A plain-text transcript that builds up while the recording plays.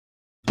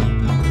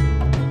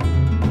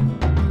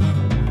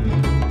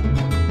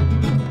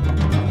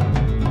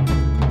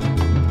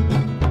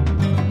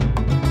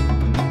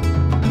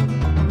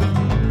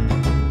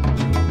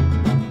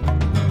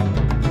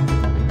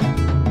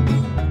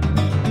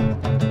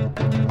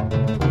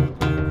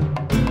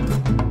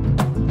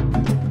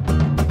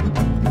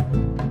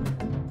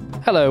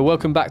Hello,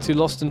 welcome back to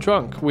Lost and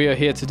Drunk. We are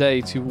here today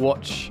to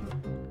watch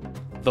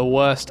the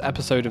worst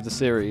episode of the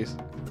series.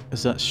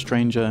 Is that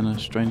Stranger in a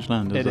Strange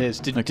Land? It is.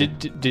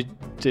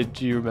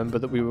 Did you remember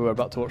that we were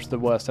about to watch the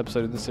worst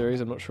episode of the series?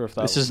 I'm not sure if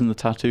that This isn't the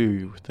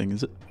tattoo thing,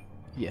 is it?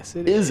 Yes,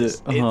 it is.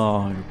 Is it?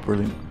 Oh,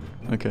 brilliant.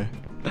 Okay.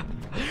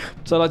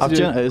 So I'd like to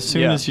do... As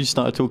soon as you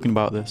started talking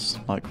about this,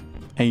 like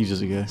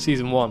ages ago.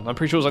 Season 1. I'm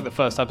pretty sure it was like the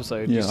first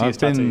episode. Yeah, you see I've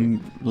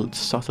been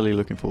subtly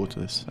looking forward to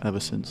this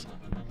ever since.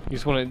 You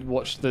just want to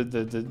watch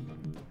the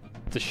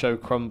show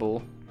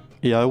crumble.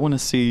 Yeah, I want to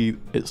see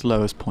its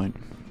lowest point.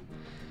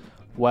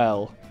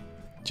 Well,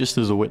 just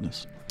as a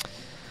witness.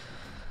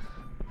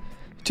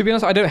 To be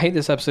honest, I don't hate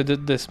this episode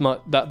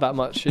that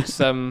much.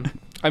 It's I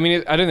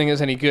mean, I don't think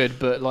it's any good,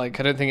 but like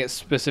I don't think it's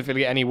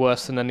specifically any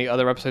worse than any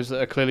other episodes that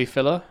are clearly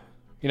filler.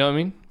 You know what I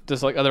mean?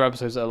 There's like other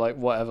episodes that are like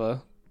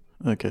whatever.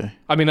 Okay.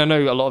 I mean, I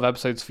know a lot of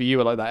episodes for you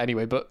are like that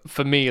anyway, but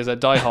for me as a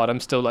diehard, I'm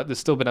still like, there's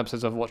still been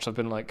episodes I've watched I've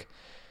been like,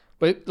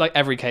 but like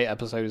every Kate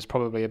episode is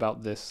probably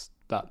about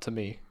that to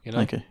me, you know?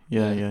 Okay.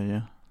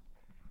 Yeah.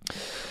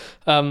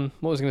 What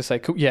was I going to say?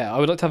 Cool. Yeah, I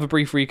would like to have a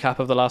brief recap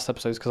of the last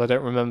episodes because I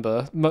don't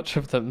remember much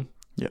of them.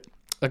 Yep.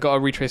 I got a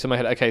retrace in my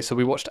head. Okay, so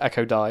we watched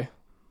Echo die.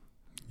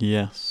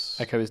 Yes.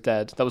 Echo is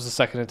dead. That was the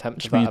second attempt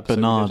Which of that means episode.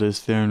 Bernard is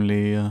the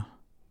only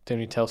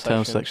tail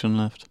section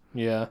left.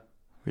 Yeah.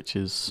 Which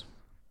is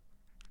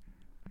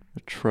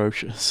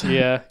atrocious.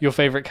 Yeah, your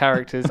favourite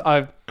characters.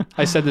 I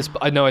said this.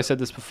 I know I said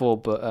this before,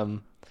 but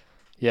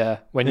yeah,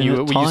 when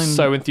you were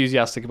so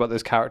enthusiastic about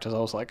those characters, I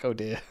was like, oh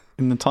dear.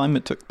 In the time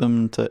it took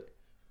them to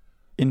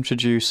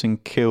introduce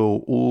and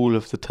kill all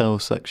of the tail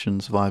section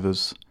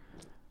survivors,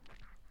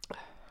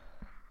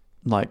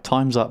 like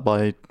times that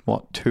by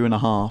what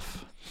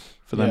 2.5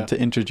 for them to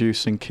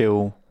introduce and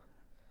kill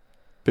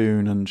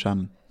Boone and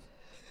Shannon.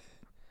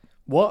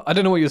 What? I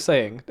don't know what you're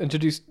saying.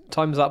 Introduce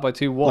times that by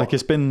 2 what? Like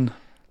it's been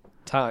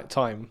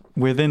time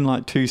within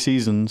like 2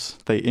 seasons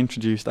they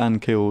introduced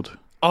and killed.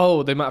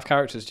 Oh, the amount of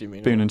characters, do you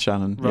mean? Boone and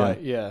Shannon.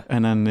 Right. Yeah.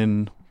 And then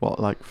in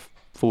what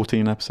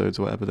 14 episodes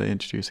or whatever, they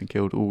introduced and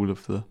killed all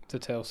of the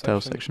tail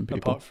section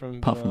people apart from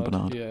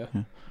Bernard. Yeah.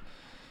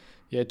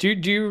 Yeah. Do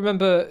you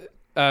remember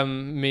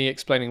me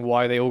explaining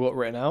why they all got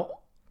written out?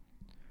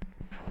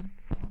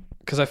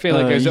 Because I feel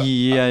like it goes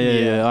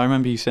yeah. I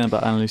remember you saying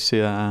about Anna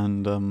Lucia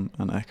and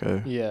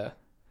Echo. Yeah.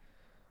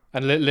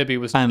 And Libby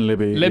was... And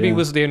Libby. Libby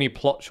was the only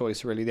plot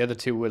choice, really. The other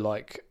two were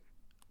like...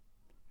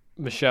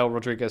 Michelle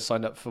Rodriguez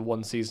signed up for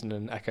 1 season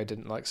and Echo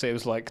didn't like. So it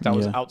was like... That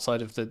was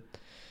outside of the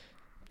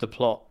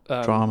plot.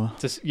 Drama.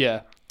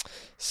 Yeah.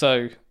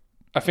 So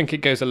I think it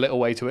goes a little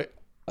way to it.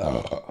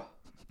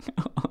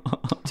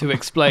 To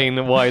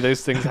explain why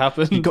those things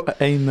happen. You got to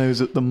aim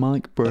those at the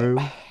mic, bro.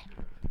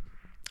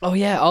 Oh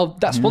yeah.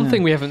 That's one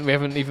thing we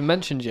haven't even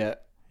mentioned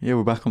yet. Yeah,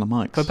 we're back on the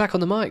mics. We're back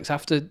on the mics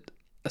after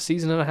a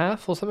season and a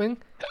half or something.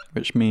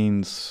 Which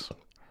means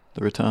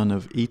the return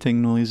of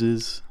eating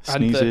noises,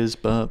 sneezes,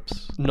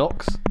 burps,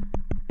 knocks.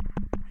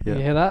 Yeah. Can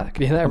you hear that?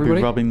 Can you hear that, everybody?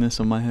 I'll be rubbing this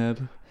on my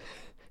head.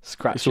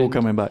 Scratching. It's all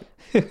coming back.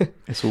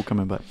 It's all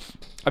coming back.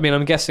 I mean,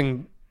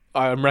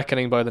 I'm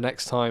reckoning by the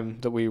next time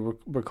that we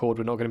record,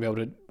 we're not going to be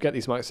able to get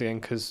these mics again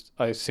because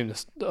I assume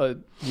this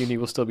uni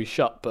will still be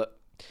shut. But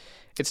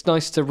it's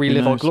nice to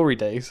relive our glory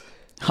days.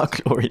 Our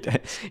glory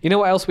days. You know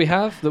what else we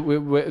have that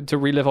we're to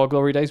relive our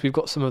glory days? We've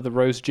got some of the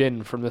rose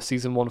gin from the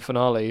season 1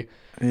 finale.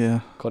 Yeah.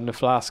 Got in a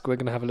flask. We're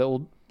going to have a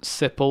little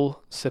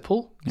sipple?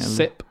 Yeah,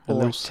 sip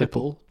or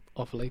tipple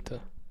of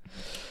later.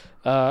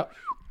 Oh,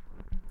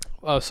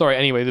 sorry.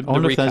 Anyway, I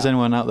wonder if there's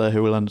anyone out there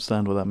who will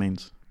understand what that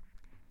means.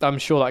 I'm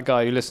sure that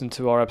guy who listened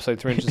to our episode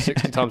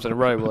 360 times in a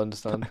row will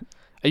understand.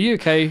 Are you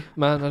okay,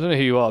 man? I don't know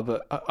who you are,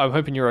 but I'm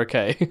hoping you're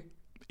okay.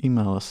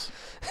 Email us.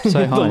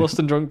 Say hi. The Lost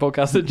and Drunk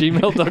Podcast at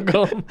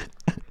gmail.com.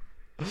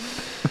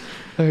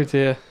 Oh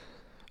dear.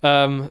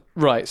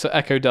 Right, so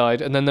Echo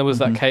died, and then there was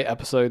that Kate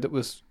episode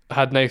that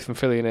had Nathan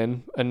Fillion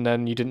in, and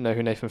then you didn't know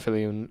who Nathan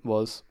Fillion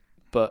was.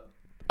 But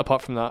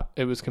apart from that,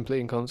 it was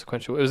completely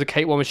inconsequential. It was a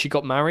Kate one where she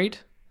got married.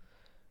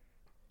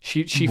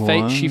 She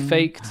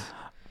faked.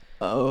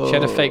 Oh, she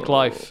had a fake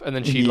life, and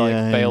then she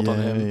bailed on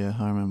him. Yeah,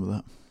 I remember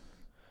that.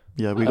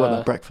 Yeah, we got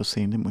that breakfast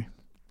scene, didn't we?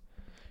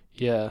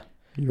 Yeah.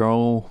 Your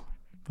old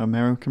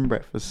American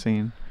breakfast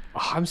scene.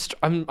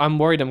 I'm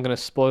worried I'm going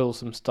to spoil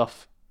some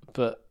stuff,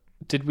 but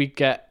did we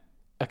get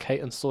a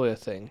Kate and Sawyer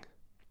thing?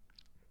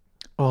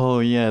 Oh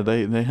yeah,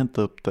 they had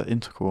the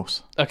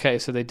intercourse. Okay,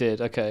 so they did.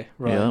 Okay,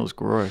 right. Yeah, that was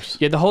gross.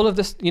 Yeah, the whole of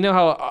this. You know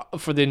how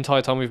for the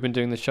entire time we've been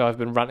doing the show, I've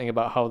been ranting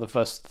about how the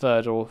first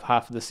third or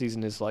half of the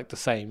season is like the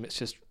same. It's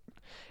just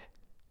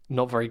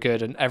not very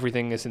good, and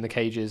everything is in the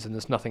cages, and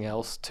there's nothing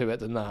else to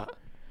it than that.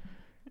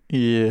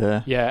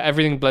 Yeah. Yeah,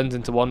 everything blends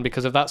into one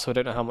because of that. So I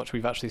don't know how much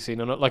we've actually seen.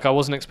 Like I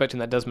wasn't expecting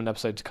that Desmond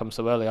episode to come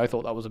so early. I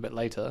thought that was a bit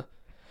later.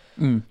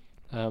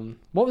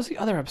 What was the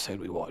other episode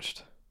we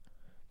watched?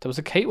 There was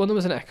a Kate one, there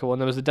was an Echo one,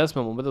 there was a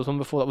Desmond one, but there was one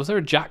before that. Was there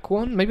a Jack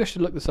one? Maybe I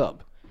should look this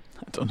up.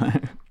 I don't know.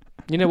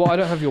 You know what? I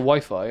don't have your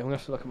Wi-Fi. I'm going to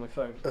have to look at my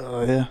phone.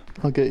 Oh, yeah.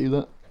 I'll get you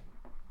that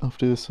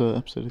after this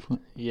episode.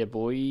 Yeah,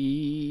 boy.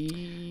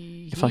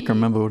 If I can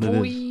remember what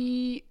it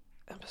is.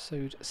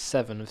 Episode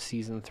 7 of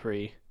season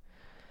 3.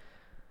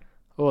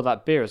 Oh,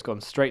 that beer has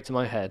gone straight to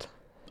my head.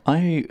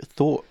 I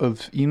thought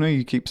of,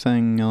 you keep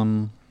saying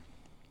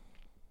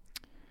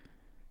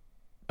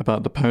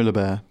about the polar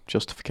bear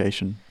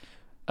justification.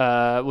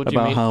 What do you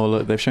mean? About how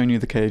look, they've shown you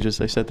the cages.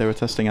 They said they were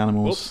testing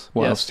animals.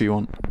 What else do you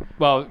want?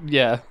 Well,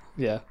 yeah.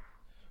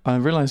 I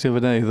realised the other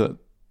day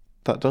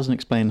that doesn't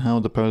explain how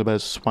the polar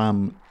bears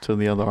swam to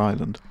the other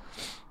island.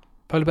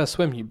 Polar bears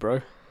swim, you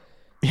bro.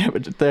 Yeah,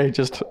 but they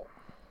just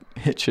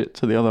hitch it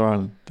to the other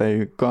island.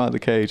 They got out of the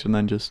cage and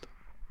then just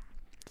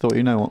thought,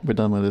 you know what, we're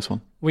done with this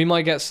one. We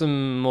might get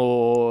some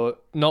more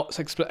not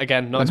explicit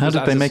again. Not and how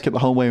explicit did they make it the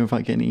whole way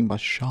without getting eaten by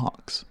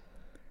sharks?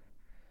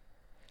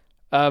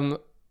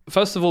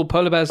 First of all,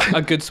 polar bears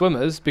are good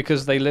swimmers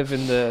because they live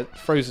in the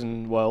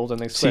frozen world and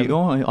they swim. See,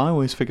 I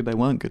always figured they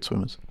weren't good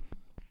swimmers.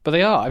 But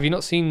they are. Have you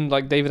not seen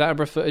like David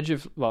Attenborough footage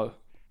of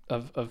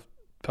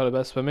polar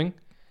bears swimming?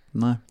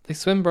 No. They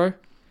swim, bro.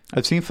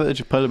 I've seen footage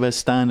of polar bears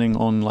standing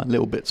on like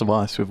little bits of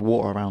ice with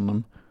water around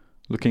them,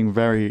 looking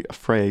very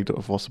afraid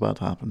of what's about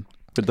to happen.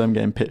 With them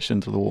getting pitched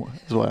into the water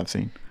is what I've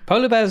seen.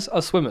 Polar bears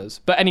are swimmers.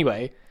 But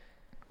anyway,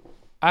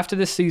 after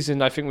this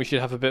season, I think we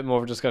should have a bit more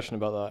of a discussion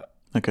about that.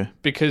 Okay.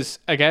 Because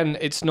again,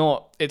 it's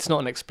not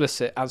an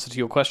explicit answer to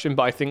your question,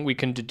 but I think we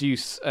can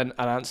deduce an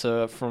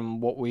answer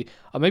from what we...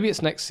 Or maybe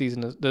it's next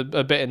season,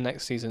 a bit in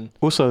next season.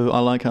 Also, I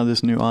like how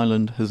this new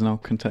island has now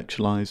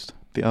contextualised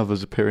the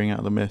others appearing out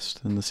of the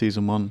mist in the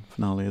season 1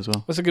 finale as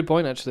well. That's a good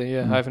point, actually.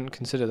 Yeah, I haven't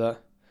considered that.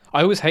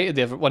 I always hated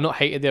the other... Well, not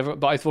hated the other,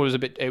 but I thought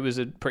it was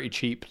a pretty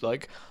cheap,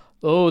 like,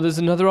 oh, there's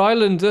another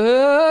island.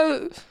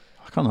 I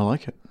kind of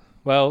like it.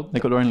 Well, they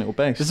got their own little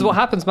base. This is what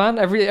happens, man.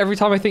 Every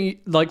time I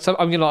think like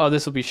I'm gonna like, oh,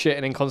 this will be shit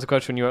and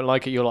inconsequential, and you won't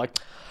like it. You're like,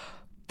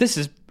 this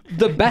is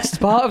the best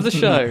part of the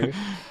show.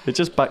 It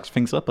just backs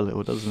things up a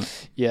little, doesn't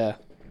it? Yeah,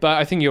 but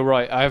I think you're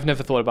right. I have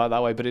never thought about it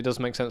that way, but it does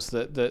make sense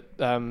that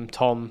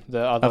Tom, the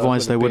other,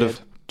 otherwise they would have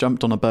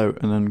jumped on a boat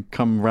and then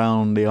come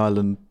round the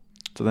island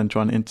to then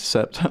try and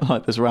intercept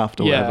like this raft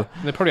or whatever.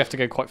 Yeah, they probably have to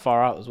go quite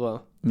far out as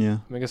well. Yeah,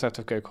 I guess I have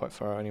to go quite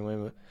far out anyway.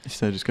 But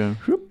instead, just go.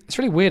 It's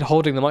really weird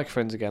holding the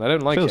microphones again. I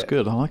don't like it. Feels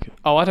good. I like it.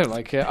 Oh, I don't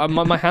like it.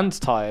 My hand's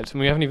tired, and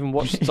we haven't even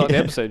watched the start of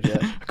the episode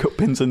yet. I've got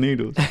pins and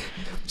needles.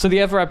 So the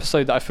other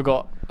episode that I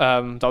forgot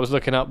that I was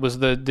looking up was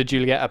the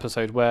Juliet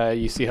episode where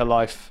you see her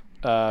life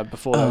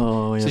before.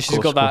 Oh, yeah. So she's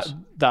got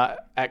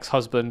that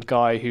ex-husband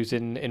guy who's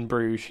in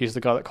Bruges. He's the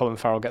guy that Colin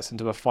Farrell gets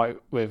into a fight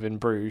with in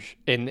Bruges.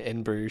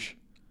 In Bruges.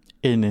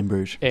 In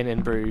Bruges.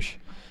 In Bruges.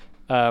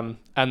 And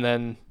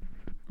then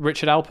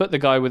Richard Alpert, the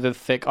guy with the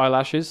thick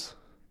eyelashes,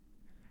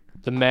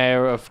 the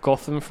mayor of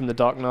Gotham from The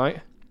Dark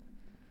Knight.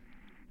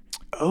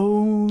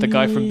 Oh, the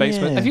guy from Bates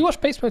Motel. Have you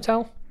watched Bates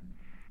Motel?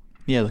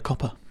 Yeah, the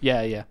copper.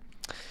 Yeah. Yeah,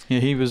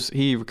 he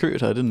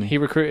recruited her, didn't he? He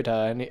recruited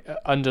her and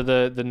under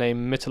the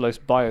name Mytilos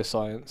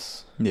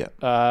Bioscience. Yeah.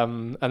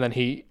 And then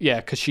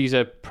because she's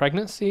a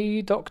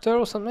pregnancy doctor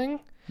or something.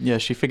 Yeah,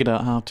 she figured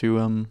out how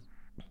to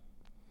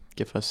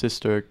give her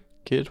sister a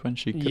kid when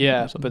she couldn't.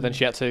 Yeah, but then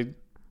she had to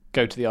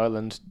go to the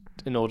island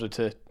in order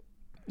to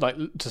like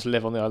just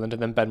live on the island,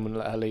 and then Ben wouldn't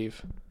let her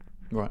leave.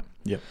 Right.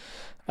 Yeah.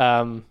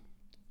 But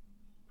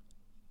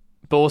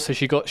also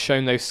she got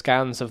shown those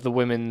scans of the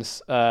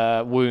women's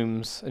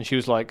wombs, and she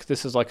was like,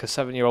 "This is like a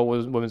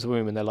 7-year-old woman's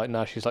womb," and they're like,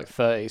 "No, she's like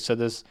 30." So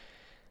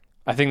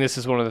I think this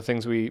is one of the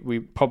things we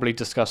probably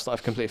discussed that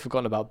I've completely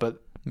forgotten about.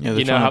 But yeah,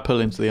 they're trying to pull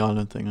into the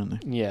island thing,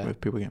 aren't they? Yeah,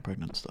 with people getting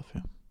pregnant and stuff.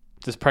 Yeah.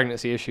 There's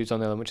pregnancy issues on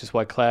the island, which is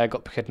why Claire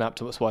got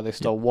kidnapped, and that's why they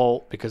stole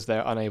Walt, because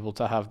they're unable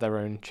to have their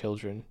own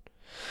children.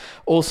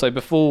 Also,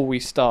 before we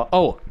start...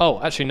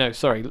 actually, no,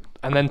 sorry.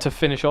 And then to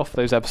finish off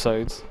those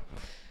episodes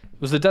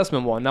was the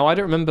Desmond one. Now, I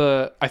don't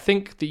remember... I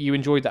think that you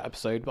enjoyed that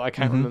episode, but I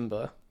can't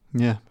remember.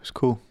 Yeah, it was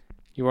cool.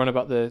 You were on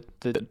about the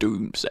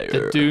Doomsayer.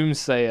 The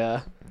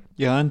Doomsayer.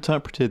 Yeah, I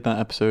interpreted that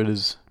episode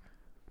as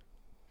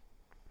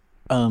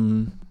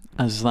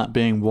that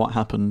being what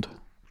happened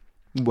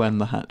when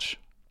the hatch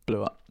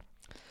blew up.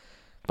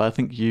 But I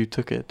think you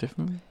took it a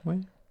different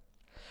way.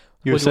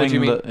 You were saying what do you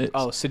mean? that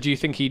it's... so do you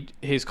think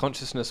his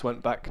consciousness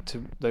went back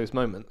to those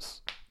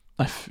moments?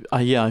 I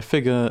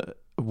figure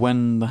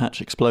when the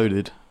hatch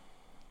exploded,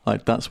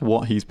 like that's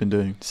what he's been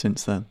doing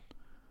since then.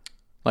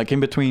 Like in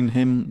between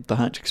him, the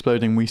hatch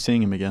exploding, we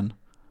seeing him again.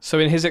 So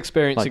in his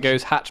experience, it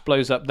goes hatch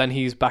blows up, then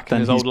he's back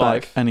in his old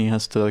life, and he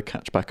has to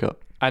catch back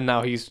up. And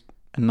now he's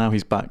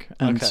back,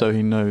 and so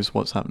he knows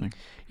what's happening.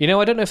 You know,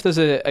 I don't know if there's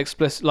a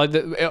explicit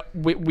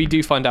we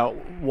do find out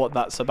what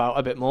that's about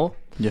a bit more.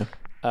 Yeah.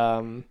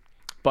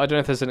 But I don't know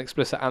if there's an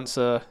explicit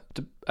answer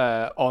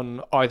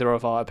on either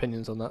of our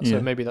opinions on that.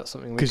 So maybe that's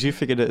something. Because you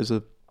figured it as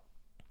a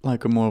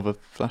more of a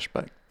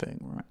flashback thing,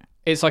 right?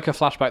 It's like a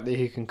flashback that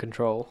he can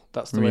control.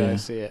 That's the way I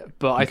see it.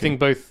 But I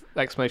think both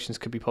explanations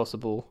could be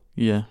possible.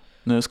 Yeah.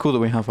 No, it's cool that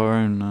we have our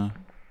own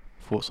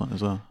thoughts on it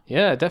as well.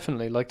 Yeah,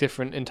 definitely. Like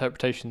different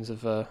interpretations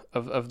of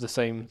the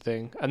same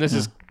thing. And this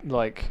is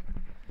like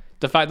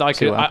the fact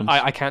that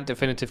I can't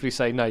definitively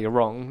say no, you're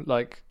wrong.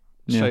 Like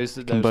shows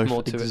that there's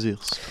more to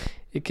it.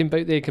 They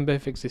can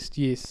both exist.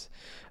 Yes.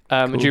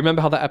 Cool. Do you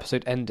remember how that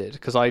episode ended?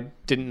 Because I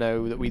didn't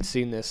know that we'd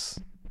seen this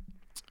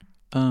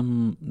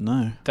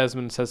No.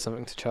 Desmond says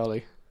something to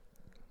Charlie.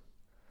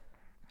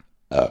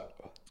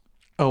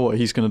 Oh, what?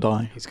 He's gonna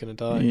die. He's gonna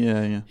die.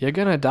 Yeah. You're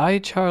gonna die,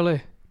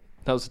 Charlie.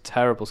 That was a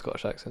terrible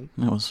Scottish accent.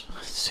 That was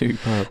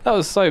superb. That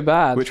was so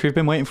bad. Which we've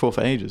been waiting for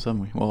ages,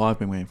 haven't we? Well, I've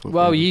been waiting for.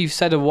 Well, ages. you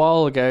said a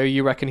while ago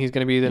you reckon he's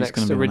going to be the He's next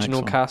gonna be the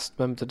original next one. cast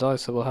member to die.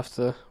 So we'll have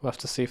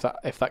to see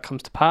if that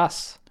comes to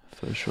pass.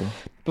 For sure.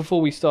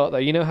 Before we start, though,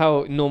 you know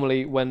how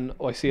normally when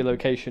I see a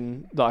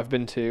location that I've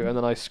been to, and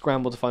then I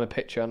scramble to find a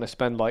picture, and I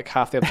spend like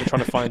half the episode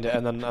trying to find it,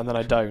 and then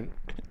I don't.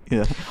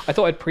 Yeah. I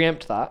thought I'd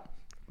preempt that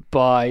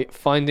by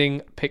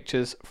finding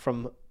pictures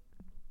from.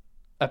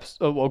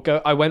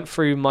 I went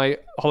through my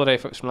holiday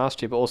photos from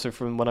last year, but also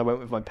from when I went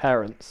with my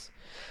parents.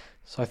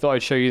 So I thought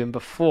I'd show you them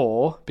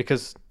before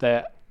because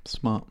they're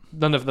Smart.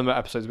 none of them are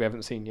episodes we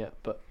haven't seen yet.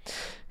 But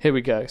here we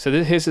go. So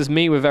this is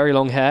me with very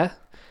long hair,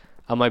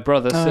 and my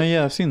brother. Oh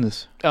yeah, I've seen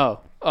this.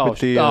 Oh, With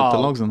the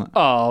logs on it.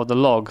 Oh, the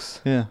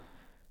logs. Yeah.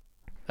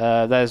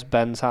 There's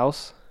Ben's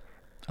house.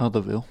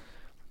 Otherville.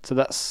 So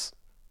that's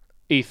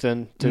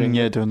Ethan doing.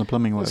 Doing the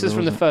plumbing work. This is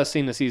from the first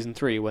scene of season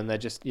 3 when they're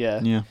just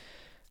Yeah.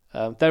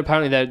 they're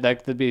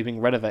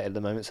being renovated at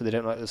the moment, so they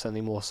don't like this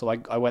anymore. So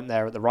I went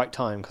there at the right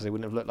time because they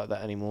wouldn't have looked like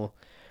that anymore.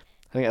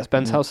 I think that's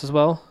Ben's house as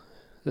well.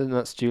 And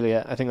that's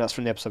Juliet. I think that's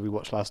from the episode we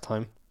watched last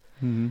time.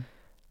 Mm-hmm.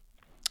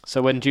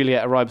 So when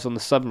Juliet arrives on the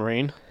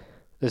submarine,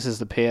 this is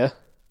the pier.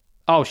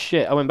 Oh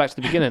shit! I went back to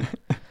the beginning.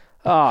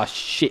 Ah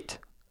shit.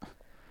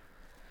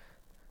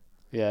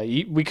 Yeah,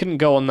 we couldn't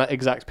go on that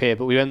exact pier,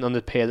 but we went on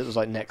the pier that was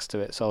like next to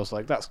it. So I was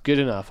like, that's good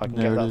enough. I can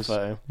get that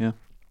photo. Yeah.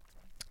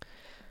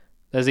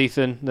 There's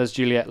Ethan, there's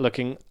Juliet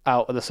looking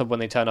out at the sub when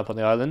they turn up on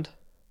the island.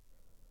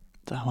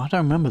 Oh, I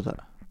don't remember that.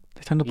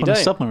 They turned up You on a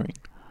don't? submarine.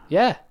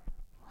 Yeah.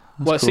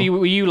 That's Well, cool. so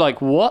were you like,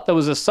 what? There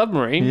was a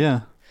submarine?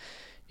 Yeah.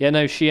 Yeah,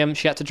 no, she had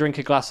to drink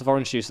a glass of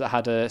orange juice that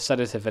had a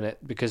sedative in it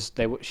because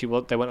they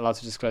weren't allowed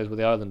to disclose where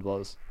the island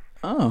was.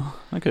 Oh,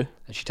 okay.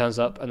 And she turns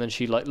up and then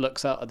she like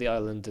looks out at the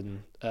island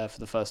and for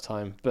the first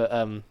time. But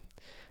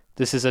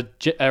this is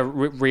a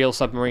real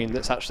submarine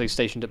that's actually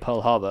stationed at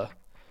Pearl Harbor.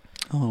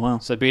 Oh wow.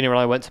 So Beanie and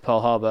I went to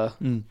Pearl Harbor,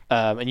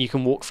 and you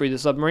can walk through the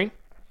submarine.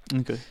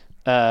 Okay.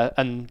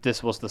 And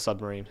this was the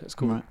submarine. It's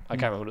called. Right. I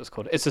can't remember what it's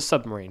called. It's a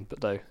submarine,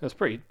 but though it's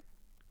pretty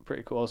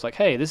cool. I was like,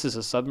 hey, this is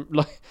a sub.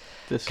 Like,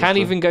 can't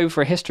even go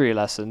for a history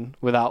lesson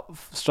without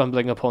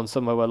stumbling upon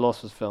somewhere where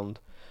Lost was filmed.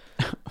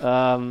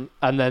 And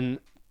then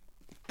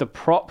the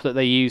prop that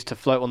they used to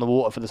float on the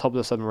water for the top of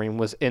the submarine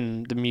was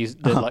in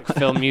the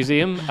film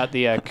museum at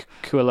the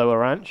Kualoa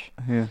Ranch.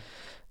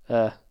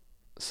 Yeah.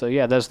 So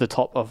yeah, there's the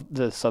top of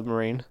the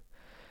submarine.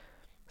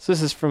 So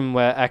this is from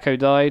where Echo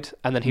died,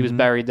 and then he was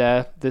buried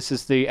there. This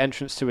is the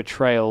entrance to a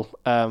trail.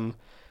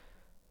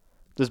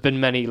 There's been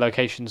many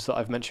locations that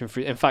I've mentioned.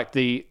 In fact,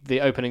 the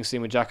opening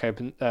scene where Jack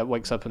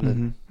wakes up and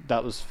then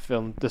that was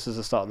filmed. This is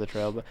the start of the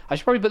trail. But I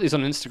should probably put these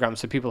on Instagram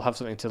so people have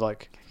something to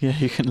like. Yeah,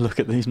 you can look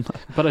at these.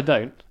 But I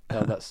don't.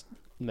 That's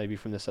maybe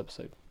from this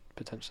episode,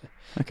 potentially.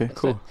 Okay, That's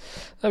cool. it.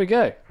 There we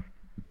go.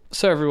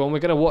 So everyone, we're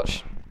going to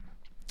watch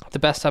the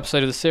best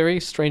episode of the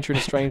series, Stranger in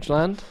a Strange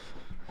Land.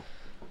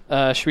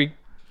 Should we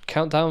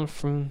count down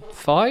from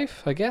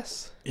 5, I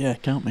guess? Yeah,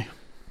 count me.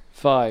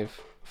 5,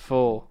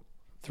 4,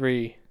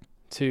 3,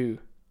 2,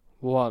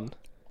 1.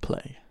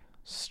 Play.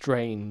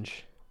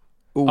 Strange.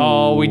 Ooh.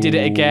 Oh, we did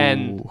it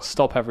again.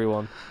 Stop,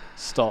 everyone.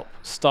 Stop.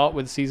 Start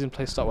with season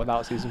play, start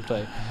without season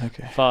play.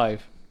 Okay.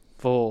 5,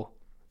 4,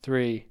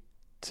 3,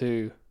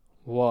 2,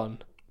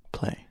 1.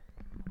 Play.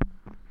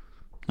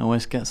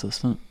 Always gets us,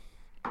 doesn't it?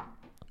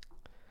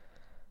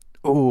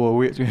 Oh, are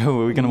we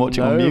going to watch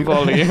it on mute?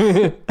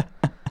 Volume.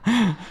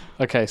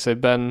 Okay, so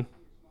Ben.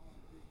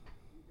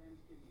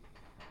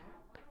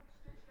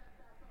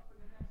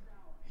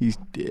 He's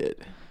dead.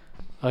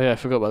 Oh yeah, I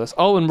forgot about this.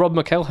 Oh, and Rob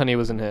McElhenney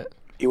was in it.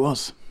 He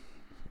was.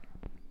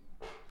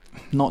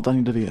 Not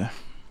Danny DeVito.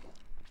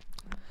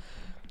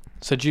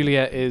 So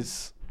Juliet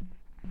is.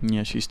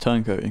 Yeah, she's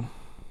turncoating.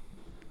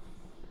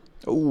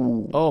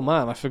 Ooh. Oh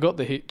man, I forgot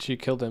that she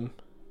killed him.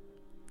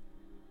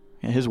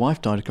 Yeah, his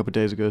wife died a couple of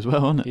days ago as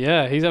well, wasn't it?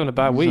 Yeah, he's having a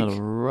bad week. He's had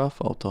a rough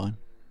old time.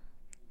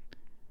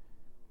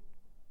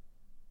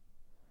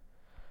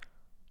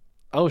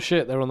 Oh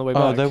shit, they're on the way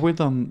back. Oh, they're with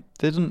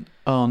didn't.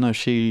 Oh no,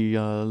 she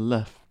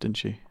left, didn't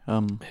she?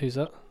 Who's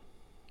that?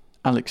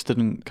 Alex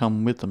didn't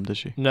come with them, did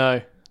she?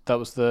 No, that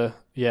was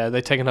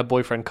they'd taken her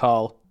boyfriend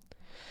Carl.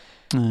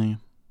 Oh, yeah.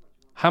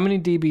 How many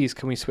dBs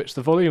can we switch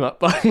the volume up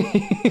by?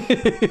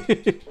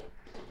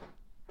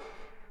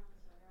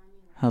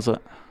 How's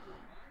that?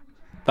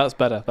 That's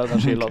better. That's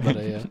actually a lot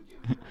better, yeah.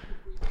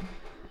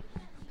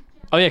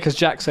 Oh yeah, because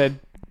Jack said,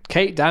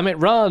 "Kate, damn it,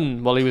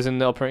 run!" while he was in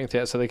the operating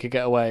theatre so they could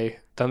get away.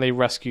 Then they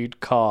rescued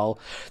Carl.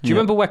 Do you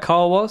remember where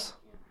Carl was?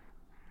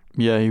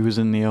 Yeah, he was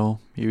in the old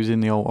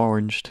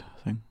oranged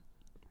thing.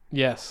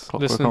 Yes,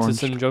 Clockwork listening Orange.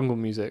 to some jungle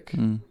music.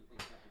 Mm.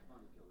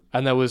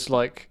 And there was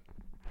like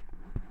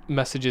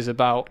messages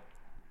about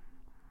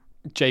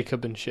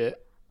Jacob and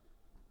shit.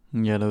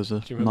 Yeah, there was a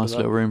Do you remember nice that?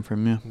 little room for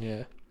him, yeah.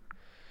 Yeah.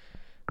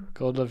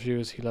 God loves you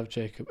as he loved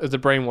Jacob. As the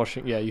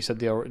brainwashing, yeah, you said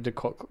the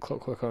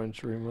Clockwork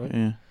Orange room, right?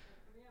 Yeah.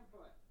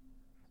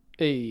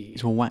 Hey.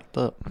 He's all whacked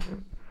up.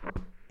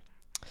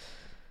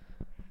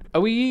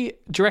 Do you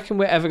reckon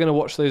we're ever going to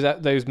watch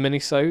those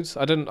mini-sodes?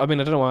 I don't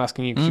know why I'm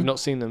asking you because you've not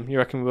seen them. You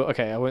reckon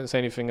okay, I won't say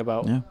anything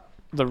about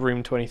the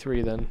Room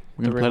 23 then.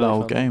 We're going to play that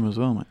whole game as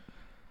well, mate.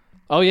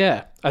 Oh,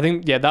 yeah. I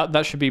think,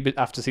 that should be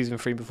after Season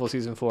 3, before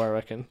Season 4, I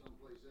reckon.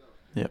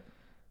 Yep.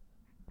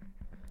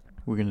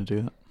 We're going to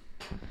do that.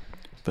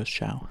 For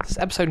shower. This is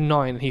episode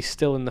 9, and he's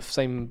still in the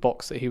same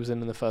box that he was in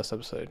the first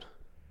episode.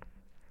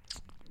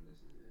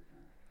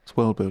 It's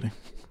world building.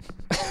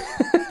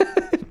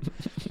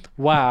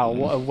 Wow,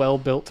 what a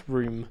well-built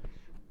room.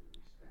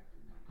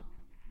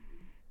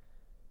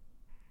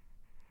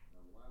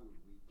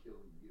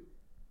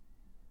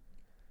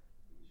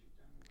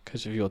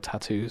 Because of your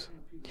tattoos.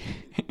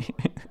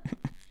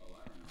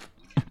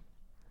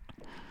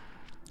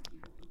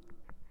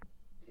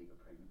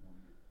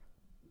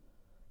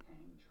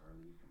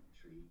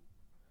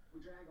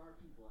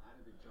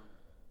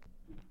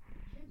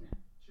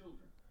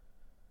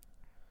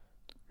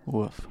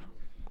 Woof.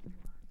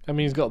 I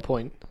mean, he's got a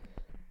point.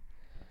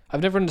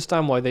 I've never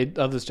understand why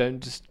others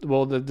don't just...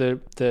 Well,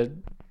 the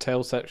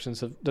tail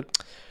sections of...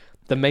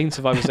 The main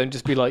survivors don't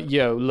just be like,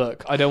 yo,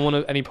 look, I don't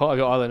want any part of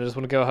your island, I just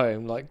want to go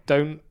home. Like,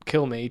 don't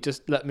kill me,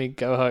 just let me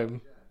go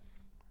home.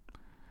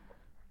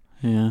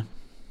 Yeah.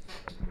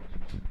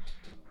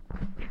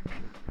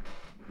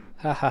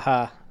 Ha ha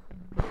ha.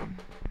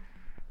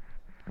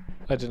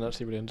 I didn't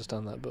actually really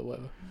understand that, but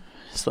whatever.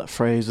 It's that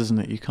phrase, isn't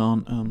it? You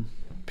can't...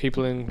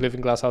 People live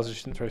in glass houses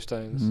shouldn't throw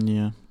stones.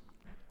 Yeah.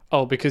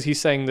 Oh, because he's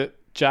saying that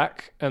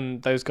Jack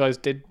and those guys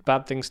did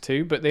bad things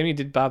too, but they only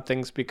did bad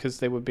things because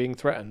they were being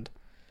threatened.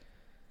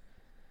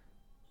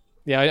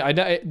 Yeah, I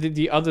know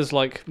the others'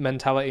 like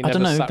mentality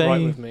never sat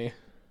right with me.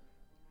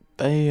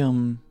 They I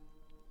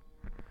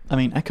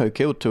mean, Echo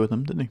killed 2 of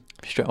them, didn't he?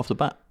 Straight off the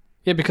bat.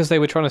 Yeah, because they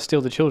were trying to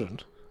steal the children.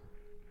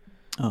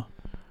 Oh.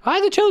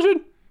 Hide the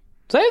children!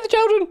 Save the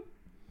children!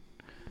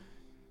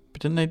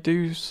 But didn't they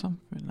do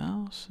something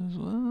else as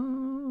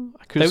well?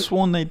 I could have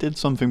sworn they did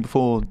something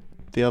before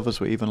the others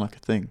were even like a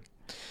thing.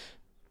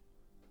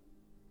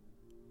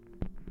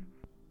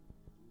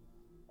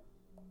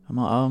 I'm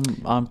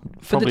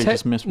probably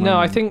just misremembering. No,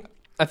 I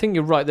think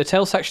you're right. The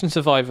tail section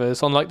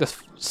survivors on like the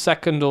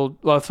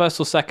first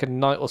or second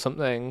night or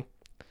something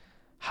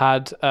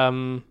had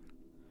the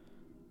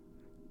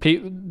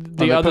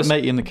they others put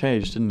Matey in the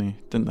cage, didn't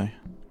they?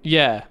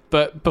 Yeah,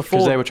 but before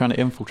because they were trying to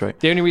infiltrate.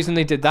 The only reason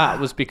they did that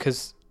was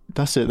because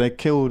that's it. They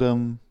killed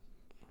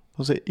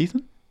was it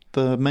Ethan?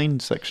 The main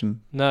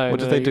section. No.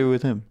 What did they do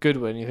with him?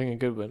 Goodwin. You're thinking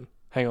Goodwin.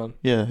 Hang on.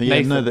 Yeah.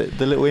 No,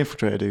 the little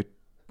infiltrator dude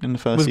in the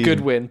first was season.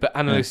 Goodwin, but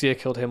Anna Lucia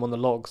killed him on the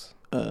logs.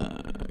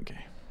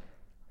 Okay.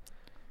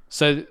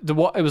 So it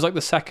was like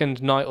the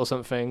second night or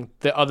something.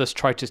 The others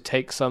tried to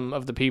take some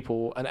of the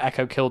people, and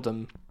Echo killed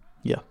them.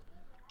 Yeah.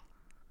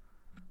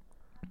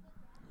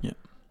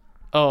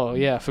 Oh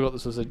yeah, I forgot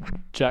this was a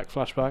Jack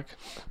flashback.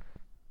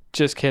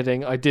 Just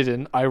kidding, I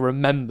didn't. I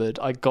remembered.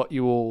 I got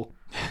you all.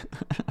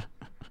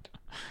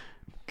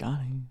 Got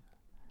him.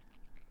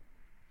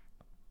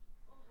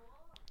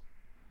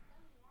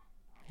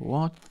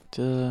 What?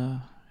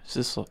 Is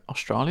this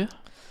Australia?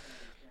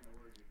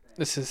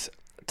 This is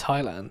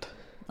Thailand.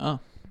 Oh.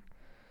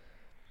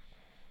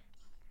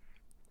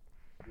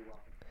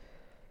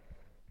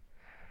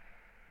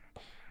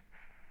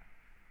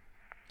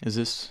 Is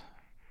this...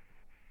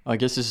 I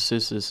guess this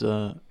is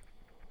they're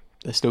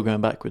still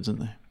going backwards, aren't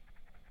they?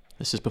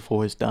 This is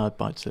before his dad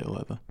bites it or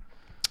whatever.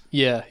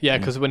 Yeah,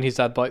 because when his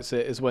dad bites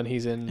it is when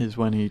he's in... Is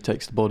when he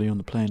takes the body on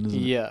the plane, isn't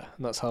it? Yeah,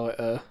 and that's how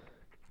it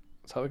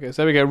goes.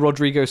 There we go,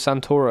 Rodrigo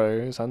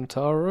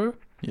Santoro?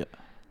 Yeah.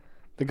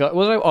 The guy...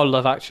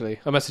 Love Actually.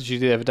 I messaged you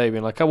the other day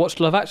being like, I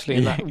watched Love Actually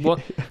and that...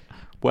 What?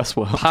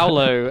 Westworld.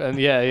 Paolo and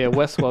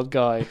Westworld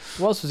guy.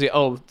 What else was he?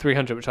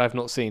 300, which I have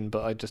not seen,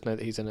 but I just know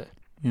that he's in it.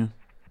 Yeah.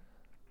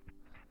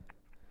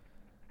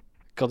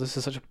 God, this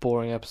is such a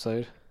boring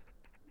episode.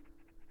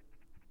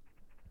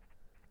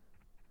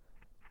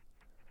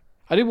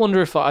 I do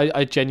wonder if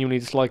I genuinely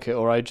dislike it,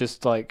 or I'm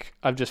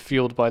just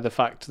fueled by the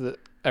fact that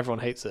everyone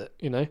hates it.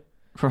 You know,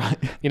 right?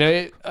 You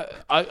know,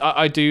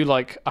 I do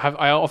like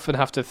I often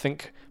have to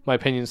think my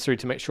opinions through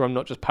to make sure I'm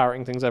not just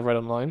parroting things I've read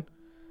online.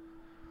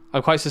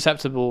 I'm quite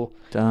susceptible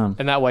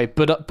in that way,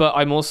 but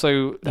I'm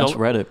also that's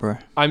Reddit, bro.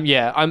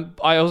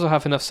 I also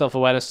have enough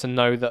self-awareness to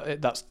know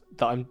that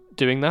I'm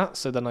doing that,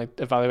 so then I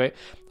evaluate.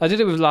 I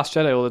did it with Last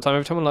Jedi all the time.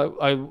 Every time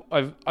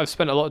I've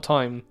spent a lot of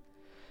time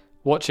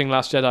watching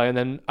Last Jedi, and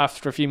then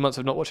after a few months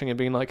of not watching it,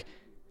 being like,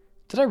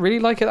 did I really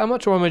like it that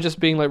much, or am I just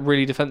being like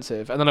really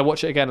defensive? And then I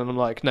watch it again, and I'm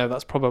like, no,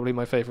 that's probably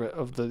my favorite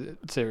of the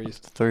series.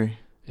 3.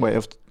 Wait,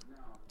 of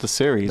the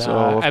series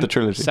or of the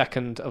trilogy?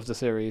 Second of the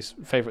series,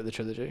 favorite of the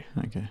trilogy.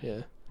 Okay.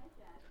 Yeah.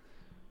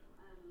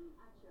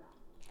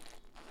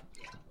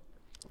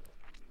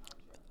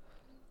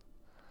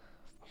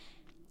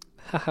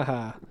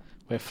 Hahaha,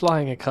 we're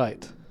flying a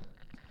kite.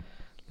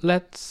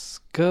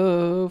 Let's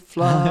go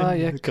fly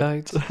a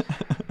kite.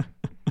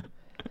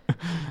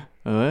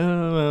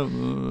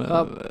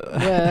 Up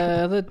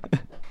where the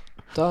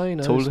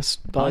dino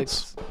tallest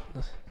bites.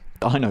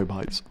 Dino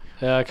bites.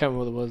 Yeah, I can't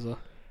remember what it was though.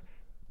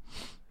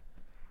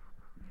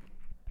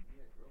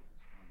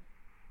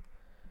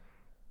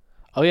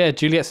 Oh yeah,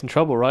 Juliet's in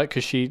trouble, right?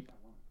 Because she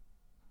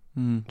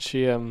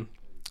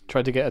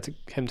tried to get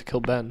him to kill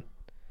Ben.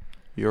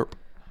 Europe.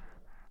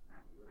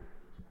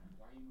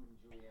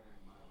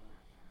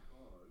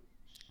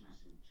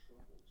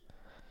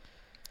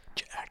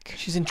 Jack.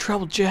 She's in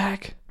trouble,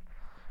 Jack.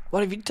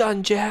 What have you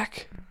done,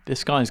 Jack?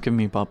 This guy's giving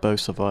me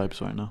Barbossa vibes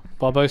right now.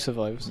 Barbossa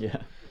vibes. Yeah.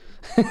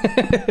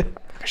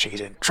 She's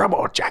in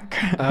trouble, Jack.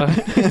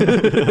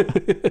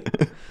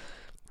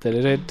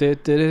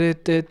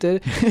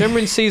 Remember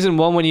in season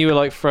 1 when you were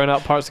like throwing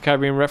out Pirates of the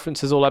Caribbean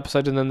references all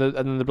episode, and then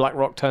the Black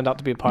Rock turned out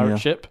to be a pirate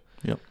ship?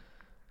 Yep.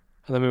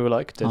 And then we were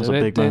like, that was a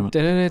big moment.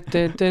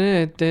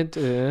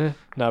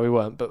 No, we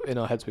weren't, but in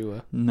our heads we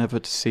were. Never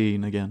to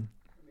seen again.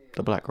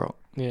 The Black Rock.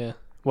 Yeah.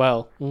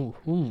 Well,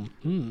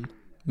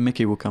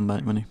 Mickey will come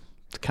back, won't he?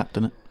 To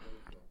captain it.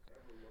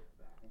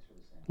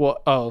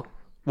 What? Oh,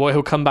 well,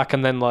 he'll come back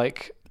and then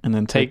like and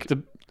then take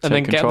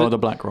control of the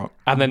Black Rock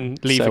and then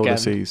leave sail again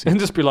the seas, and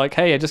just be like,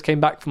 "Hey, I just came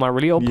back from my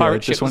really old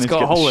pirate ship that's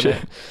got a hole in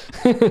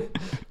it."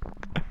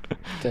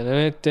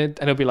 And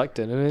he'll be like,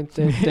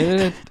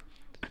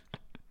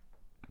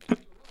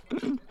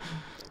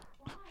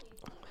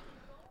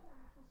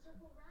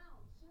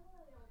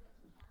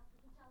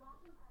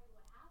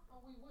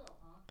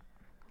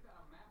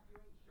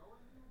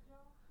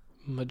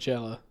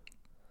 Magella.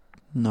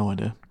 No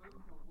idea.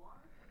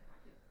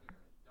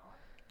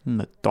 In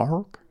the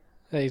dark?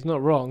 Hey, he's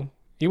not wrong.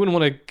 You wouldn't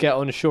want to get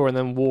on shore and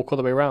then walk all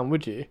the way around,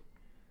 would you?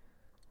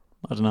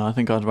 I don't know. I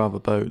think I'd rather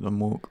boat than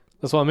walk.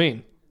 That's what I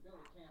mean.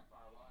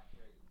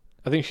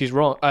 I think she's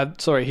wrong.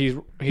 Sorry, he's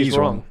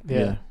wrong.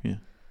 Yeah.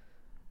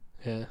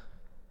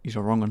 He's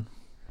a wrong one.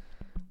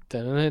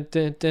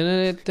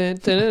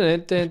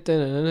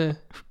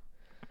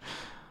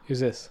 Who's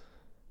this?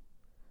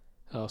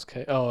 Oh,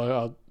 okay.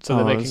 So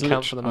they're making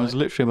camp for the night. I was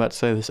literally about to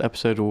say this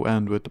episode will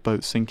end with the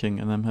boat sinking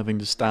and them having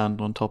to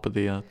stand on top of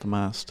the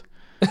mast.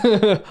 I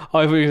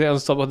thought you were on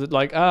top of it,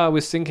 like,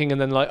 we're sinking,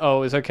 and then like,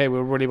 oh, it's okay,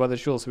 we're really by the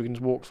shore, so we can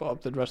just walk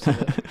up the rest of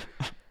it.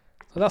 Well,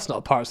 that's not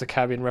a Pirates of the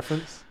Caribbean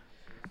reference.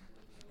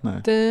 No.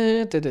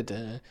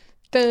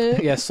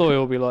 Yeah, Sawyer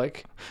will be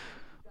like,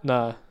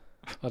 nah,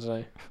 I don't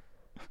know.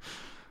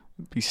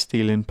 Be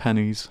stealing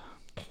pennies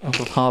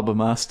off of harbour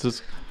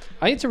masters.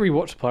 I need to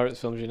rewatch Pirates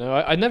films. You know,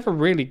 I never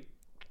really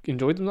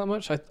enjoyed them that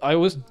much. I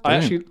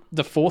actually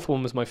the fourth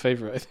one was my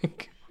favorite. I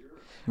think.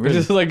 Really?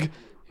 It's like,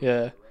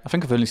 yeah. I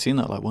think I've only seen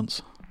that like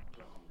once.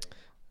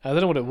 I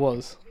don't know what it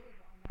was.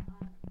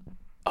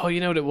 Oh,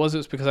 you know what it was? It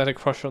was because I had a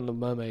crush on the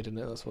mermaid in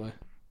it. That's why.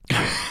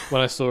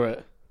 When I saw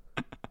it,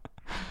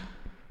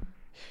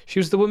 she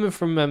was the woman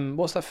from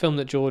what's that film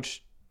that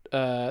George,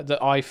 the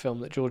I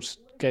film that George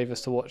gave us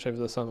to watch over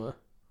the summer.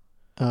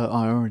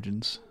 I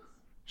Origins.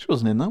 She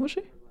wasn't in that, was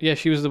she? Yeah,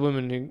 she was the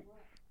woman who.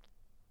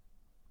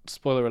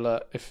 Spoiler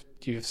alert! If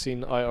you've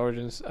seen I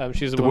Origins,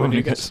 she's the woman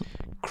who gets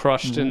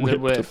crushed in the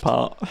lift.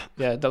 Apart.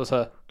 Yeah, that was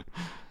her.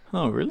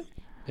 Oh, really?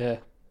 Yeah.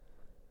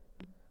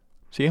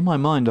 See, in my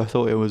mind, I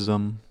thought it was I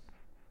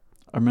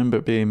remember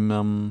it being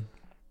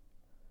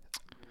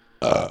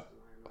I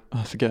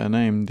forget her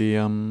name.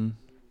 The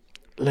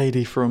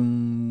lady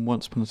from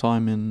Once Upon a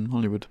Time in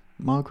Hollywood,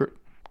 Margaret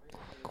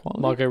Qualley.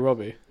 Margot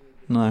Robbie.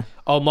 No.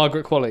 Oh,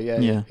 Margaret Qualley.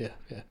 Yeah.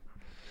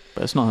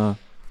 But it's not her.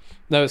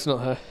 No, it's not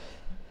her.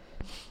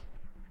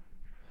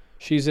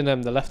 She's in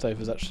The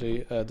Leftovers, actually,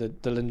 the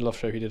Lindelof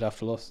show he did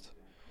after Lost.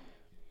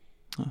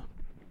 Oh.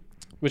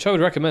 Which I would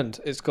recommend.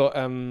 It's got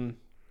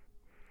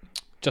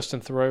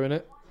Justin Theroux in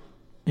it.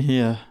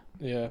 Yeah.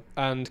 Yeah,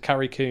 and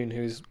Carrie Coon,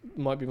 who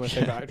might be my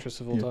favourite actress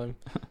of all time.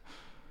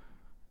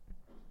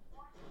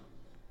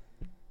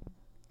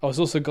 Oh, it's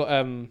also got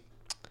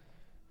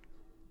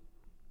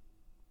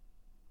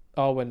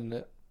Arwen in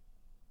it.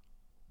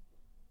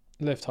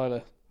 Liv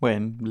Tyler.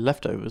 When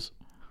Leftovers.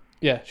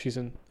 Yeah, she's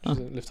in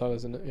Liv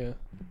Tyler's in it. Yeah.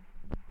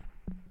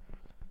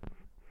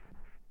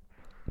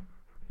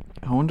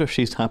 I wonder if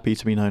she's happy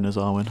to be known as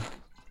Arwen.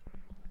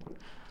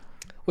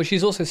 Well,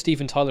 she's also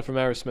Steven Tyler from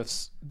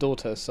Aerosmith's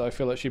daughter, so I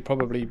feel like she'd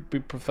probably be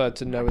preferred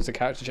to know as a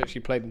character she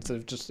actually played instead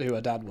of just who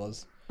her dad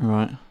was.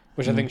 Right.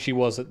 Which I think she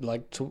was at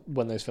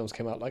when those films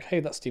came out. Like, hey,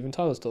 that's Steven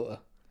Tyler's daughter.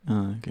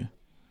 Oh, okay.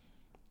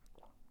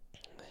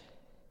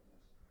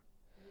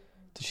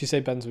 Did she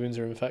say Ben's wounds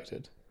are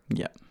infected?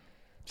 Yeah.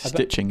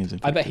 Stitching is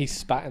infected. I bet he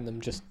spat in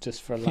them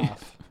just for a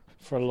laugh,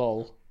 for a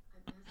lol.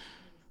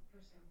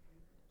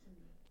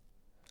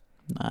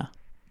 Nah.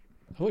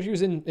 I thought she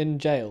was in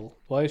jail.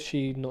 Why is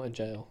she not in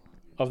jail?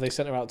 Have they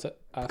sent her out to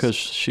ask? Because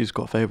she's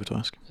got a favour to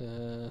ask.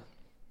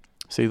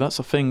 See, that's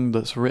a thing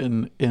that's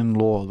written in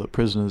law that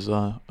prisoners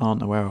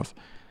aren't aware of.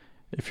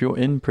 If you're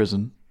in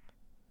prison,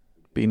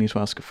 but you need to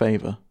ask a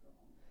favour,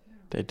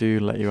 they do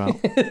let you out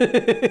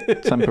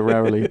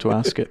temporarily to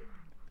ask it.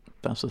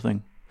 That's the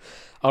thing.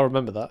 I'll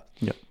remember that.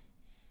 Yep.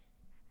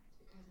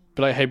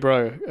 Be like, hey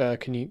bro,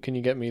 can you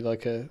get me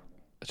like a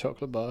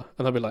chocolate bar?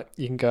 And they'll be like,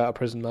 you can go out of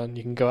prison, man.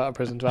 You can go out of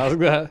prison to ask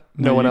that.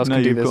 No one else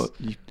can do this.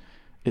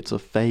 It's a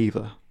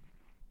favour.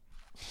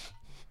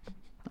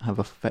 have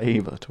a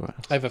favour to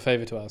ask. I have a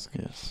favour to ask.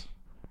 Yes.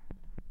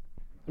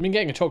 I mean,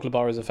 getting a chocolate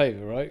bar is a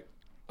favour, right?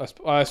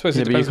 I suppose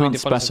Yeah, it but you depends what can't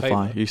define as a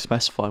specify. favour. You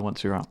specify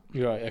once you're out.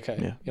 You're right, okay.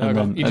 Yeah. You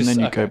know, And then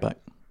you okay. go back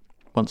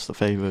once the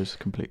favour is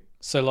complete.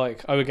 So,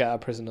 like, I would get out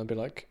of prison and I'd be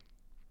like,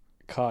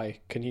 Kai,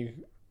 can you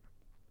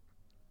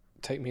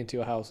take me into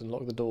your house and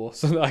lock the door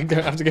so that I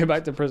don't have to go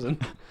back to prison?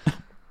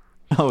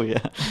 Oh, yeah.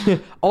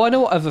 Oh, I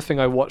know what other thing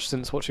I watched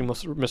since watching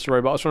Mr.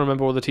 Robot. I was trying to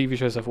remember all the TV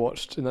shows I've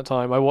watched in that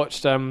time. I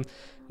watched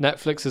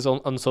Netflix's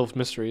Unsolved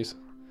Mysteries.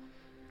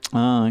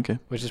 Ah, okay.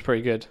 Which is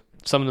pretty good.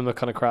 Some of them are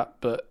kind of crap,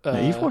 but...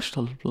 Yeah, you've watched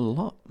a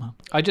lot, man.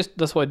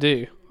 That's what I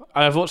do.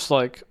 I've watched,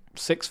 like,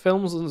 6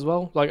 films as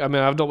well. Like, I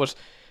mean, I've not watched...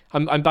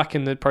 I'm back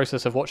in the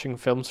process of watching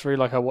films through.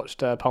 Like, I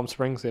watched Palm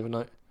Springs the other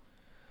night.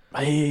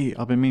 Hey,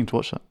 I've been meaning to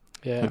watch that.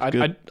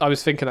 Yeah, I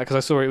was thinking that because I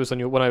saw it was on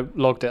your... When I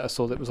logged it, I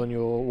saw that it was on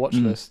your watch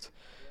list.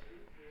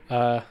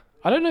 I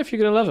don't know if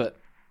you're going to love it.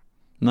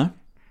 No?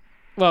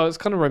 Well, it's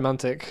kind of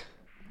romantic.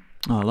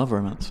 Oh, I love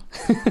romance.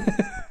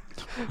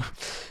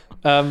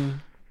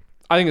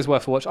 I think it's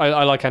worth a watch.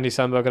 I like Andy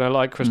Samberg and I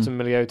like Kristen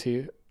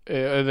Milioti.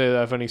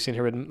 I've only seen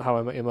her in How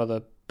I Met Your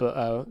Mother, but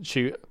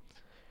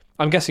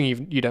I'm guessing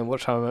you don't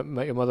watch How I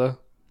Met Your Mother.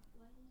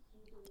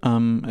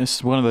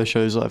 It's one of those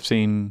shows that I've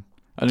seen.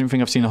 I don't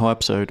think I've seen a whole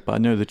episode, but I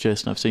know the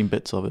gist and I've seen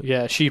bits of it.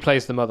 Yeah, she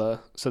plays the mother,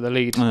 so the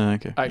lead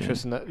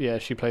actress in that. Yeah,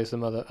 she plays the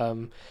mother.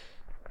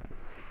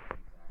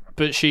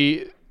 But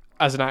she,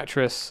 as an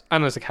actress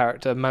and as a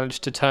character,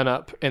 managed to turn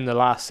up in the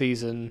last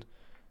season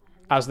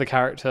as the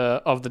character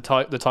of the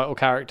title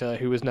character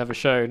who was never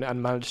shown,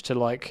 and managed to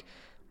like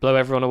blow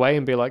everyone away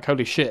and be like,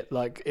 holy shit,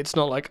 like it's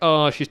not like,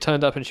 oh, she's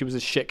turned up and she was a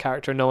shit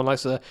character and no one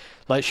likes her.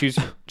 Like she's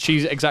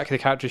exactly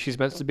the character she's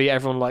meant to be.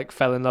 Everyone like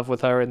fell in love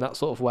with her in that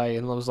sort of way,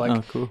 and I was like,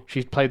 oh, cool.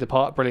 She played the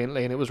part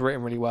brilliantly and it was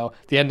written really well.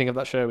 The ending of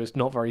that show is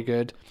not very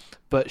good,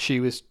 but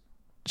she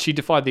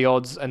defied the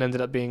odds and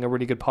ended up being a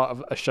really good part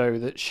of a show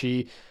that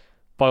she,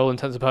 by all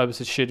intents and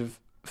purposes, should have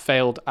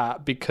failed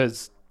at,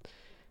 because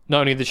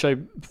not only the show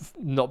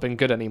not been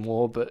good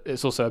anymore, but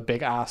it's also a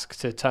big ask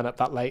to turn up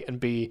that late and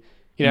be,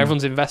 you know,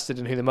 everyone's invested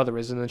in who the mother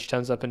is, and then she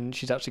turns up and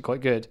she's actually quite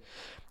good.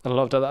 And a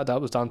lot of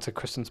that was down to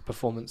Kristen's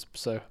performance.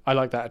 So I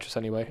like that actress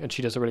anyway, and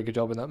she does a really good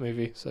job in that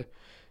movie. So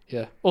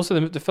yeah. Also,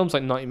 the film's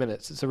like 90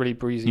 minutes. It's a really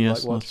breezy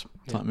watch.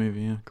 That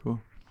movie, yeah, cool.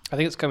 I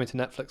think it's coming to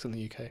Netflix in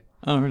the UK.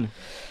 Oh, really?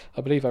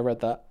 I believe I read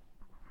that.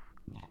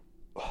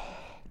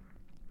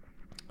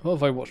 What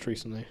have I watched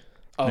recently?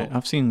 Oh,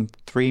 I've seen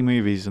 3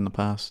 movies in the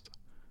past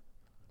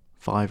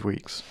 5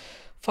 weeks.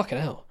 Fucking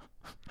hell.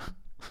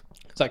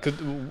 Is that because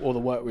all the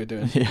work we're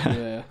doing?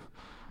 Yeah.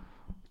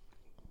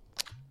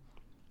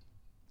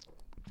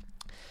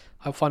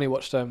 I finally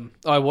watched.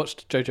 I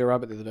watched Jojo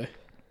Rabbit the other day.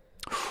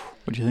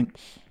 What do you think?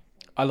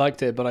 I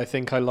liked it, but I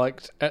think I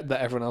liked that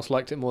everyone else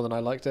liked it more than I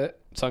liked it.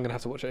 So I'm gonna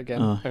have to watch it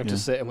again. I have to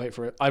sit and wait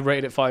for it. I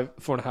rated it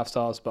 4.5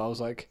 stars, but I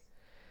was like,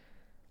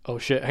 oh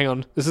shit, hang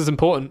on, this is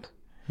important.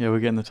 Yeah, we're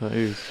getting the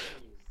tattoos.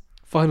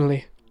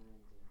 Finally.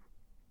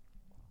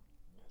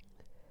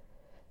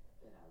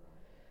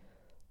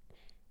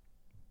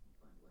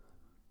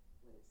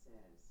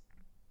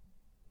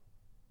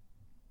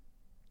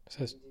 It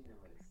says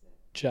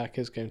Jack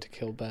is going to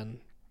kill Ben.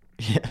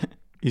 Yeah,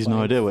 he's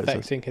no idea what it says.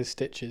 Infecting his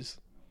stitches.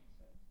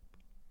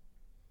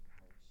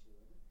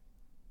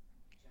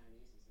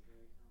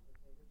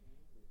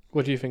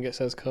 What do you think it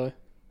says, Kai?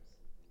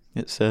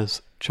 It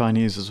says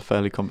Chinese is a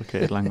fairly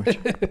complicated language.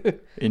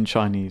 In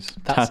Chinese.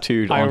 That's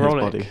tattooed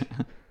ironic. on his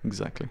body.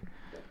 Exactly.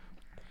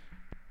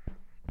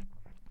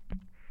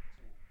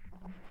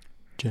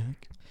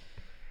 Jack.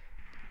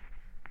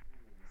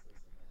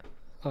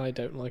 I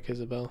don't like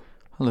Isabel.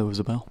 Hello,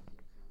 Isabel.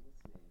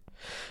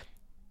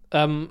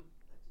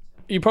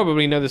 You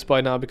probably know this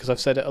by now because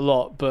I've said it a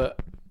lot, but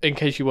in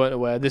case you weren't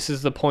aware, this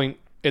is the point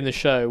in the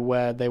show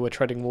where they were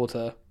treading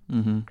water.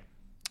 Mm-hmm.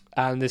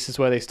 And this is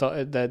where they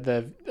started,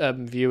 their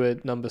viewer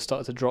numbers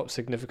started to drop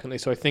significantly.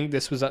 So I think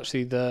this was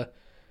actually the...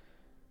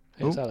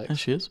 It's Alex. There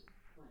she is.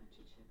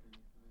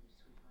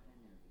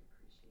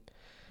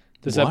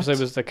 This episode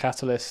was the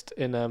catalyst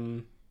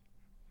in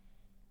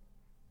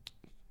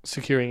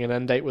securing an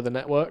end date with the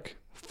network.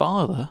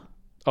 Father?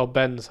 Oh,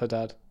 Ben's her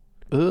dad.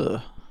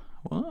 Ugh.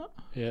 What?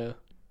 Yeah.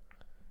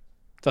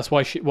 That's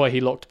why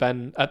he locked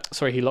Ben...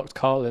 he locked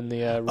Carl in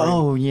the room.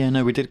 Oh, yeah,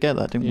 no, we did get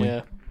that, didn't we?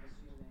 Yeah.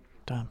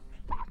 Damn.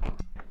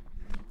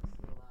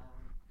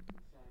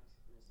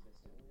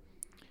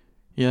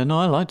 Yeah, no,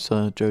 I liked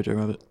Jojo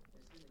Rabbit.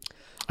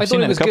 I've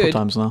seen it a couple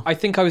times now. I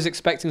think I was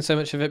expecting so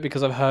much of it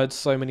because I've heard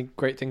so many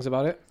great things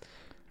about it.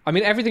 I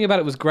mean, everything about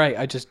it was great.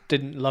 I just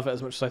didn't love it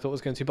as much as I thought it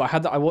was going to. But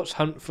I watched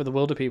Hunt for the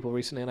Wilder People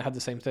recently, and I had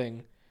the same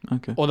thing.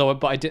 Okay.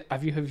 But I did.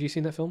 Have you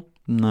seen that film?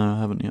 No, I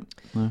haven't yet.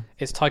 No.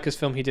 It's Taika's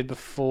film he did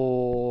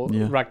before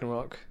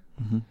Ragnarok.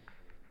 Mm-hmm.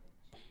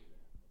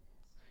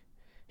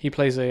 He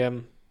plays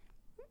a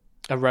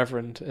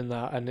reverend in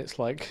that, and it's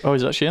like... Oh,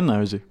 he's actually in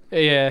there, is he?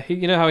 Yeah,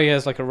 you know how he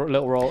has like a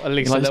little role, at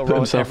least he a little role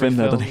himself in every in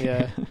there, film.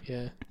 doesn't he?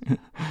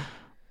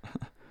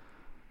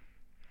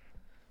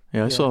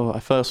 Yeah. I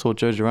first saw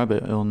Jojo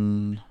Rabbit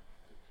on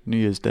New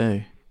Year's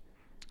Day.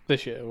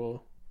 This year,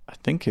 or? I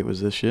think it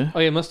was this year. Oh,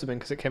 yeah, it must have been,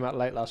 because it came out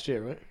late last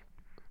year, right?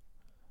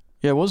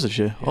 Yeah, it was this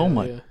year. Yeah, oh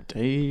my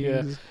days.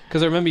 Yeah,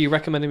 because I remember you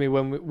recommending me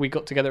when we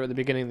got together at the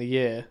beginning of the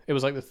year. It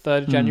was like the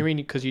 3rd of January,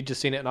 because you'd just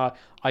seen it, and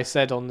I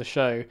said on the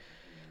show,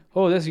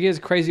 oh, this year's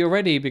crazy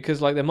already,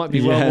 because like there might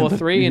be World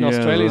War III and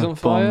Australia's on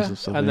fire,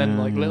 and then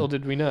little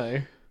did we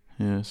know.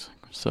 Yes,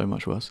 so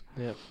much worse.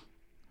 Yeah.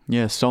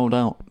 Yeah, sold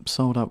out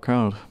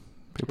crowd.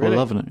 People Really? are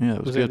loving it. Yeah,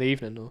 it was good. It in the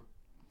evening or?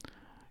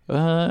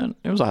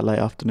 It was like late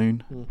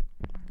afternoon.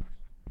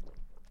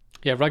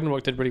 Yeah,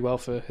 Ragnarok did really well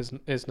for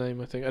his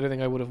name. I think. I don't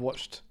think I would have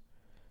watched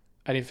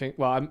anything.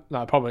 Well,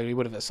 I probably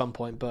would have at some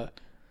point, but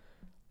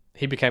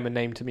he became a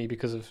name to me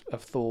because of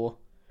Thor.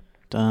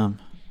 Damn.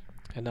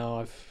 And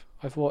now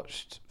I've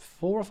watched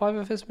 4 or 5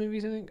 of his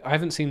movies. I think I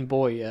haven't seen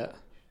Boy yet.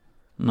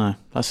 No,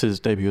 that's his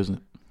debut, isn't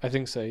it? I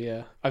think so.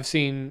 Yeah, I've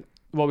seen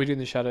What We Do in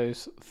the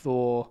Shadows,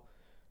 Thor,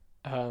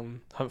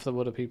 Hunt for the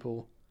Wilder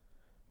People,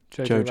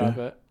 Jojo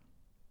Rabbit.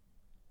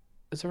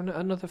 Is there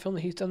another film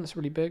that he's done that's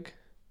really big?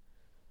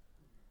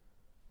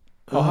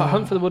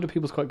 Hunt for the Wilder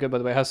People is quite good, by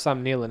the way. It has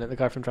Sam Neill in it, the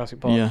guy from Jurassic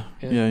Park. Yeah.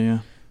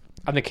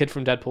 And the kid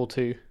from Deadpool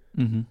 2.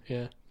 Mm-hmm.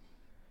 Yeah.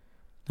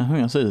 I think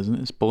that's it, isn't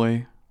it? It's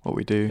Boy, What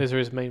We Do. Those are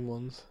his main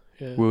ones.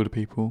 Yeah. Wilder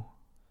People,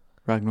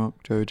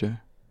 Ragnarok, Jojo.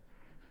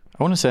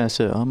 I want to say that's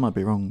it. I might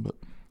be wrong, but...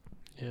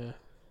 Yeah.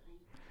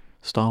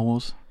 Star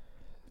Wars.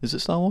 Is it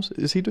Star Wars?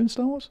 Is he doing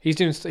Star Wars? He's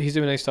doing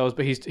a Star Wars,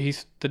 but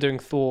they're doing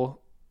Thor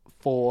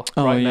 4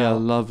 now.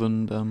 Love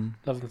and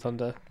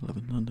Thunder. Love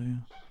and Thunder, yeah.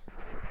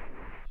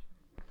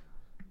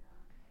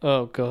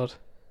 Oh god.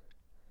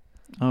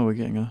 Oh, we're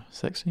getting a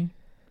sexy?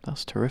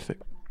 That's terrific.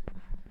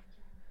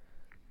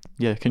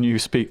 Yeah, can you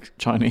speak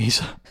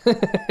Chinese?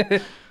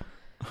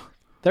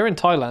 They're in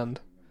Thailand.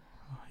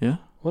 Yeah?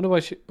 Wonder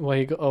why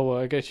you got... Oh, well,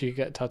 I guess you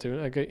get a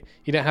tattoo.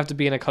 You don't have to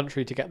be in a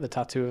country to get the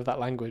tattoo of that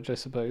language, I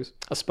suppose.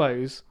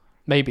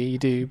 Maybe you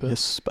do, but... I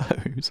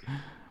suppose.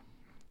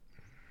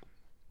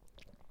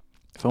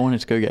 If I wanted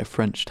to go get a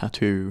French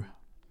tattoo...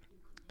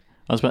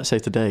 I was about to say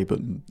today, but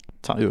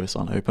tattooists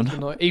aren't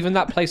open. Even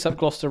that place up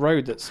Gloucester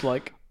Road that's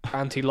like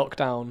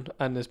anti-lockdown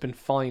and has been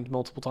fined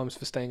multiple times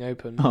for staying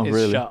open is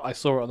really? shut. I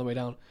saw it on the way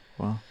down.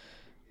 Wow.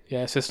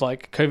 Yeah, it's just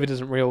like COVID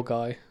isn't real,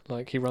 guy.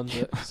 Like he runs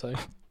it, so...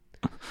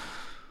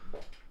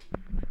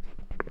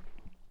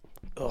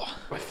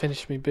 I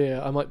finished my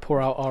beer. I might pour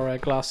out our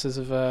glasses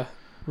of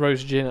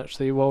rose gin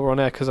actually while we're on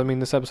air, because I mean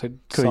this episode.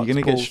 Cool, you're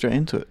gonna get straight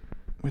into it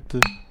with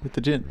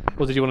the gin.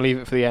 Or did you want to leave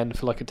it for the end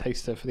for like a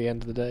taster for the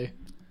end of the day?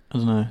 I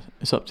don't know.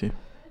 It's up to you.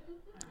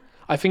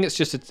 I think it's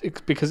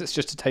because it's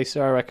just a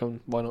taster. I reckon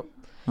why not?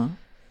 Huh?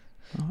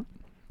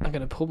 I'm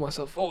gonna pull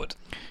myself forward.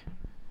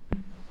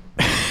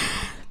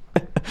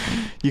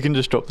 You can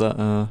just drop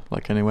that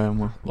like anywhere and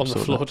we'll on the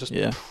floor. That. Just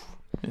yeah.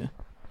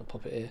 I'll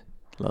pop it here.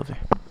 Lovely.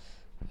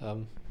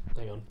 Hang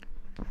on.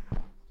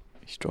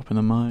 He's dropping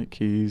the mic.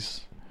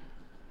 He's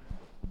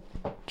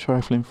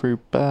trifling through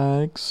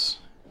bags.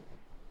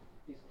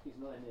 He's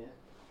not in here.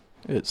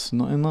 It's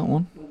not in that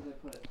one. Where did I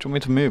put it? Do you want me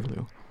to move a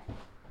little?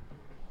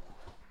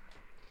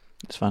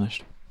 It's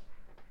vanished.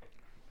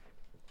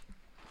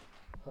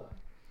 Huh.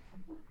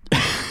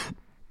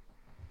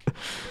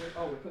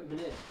 Oh, we put him in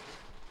here.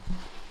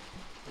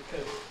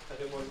 Because I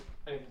don't want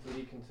anything to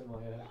leak into my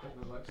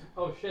box.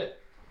 Oh shit.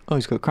 Oh,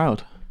 he's got a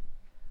crowd.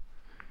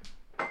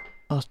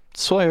 Oh,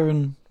 Sawyer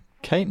and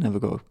Kate never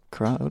got a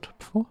crowd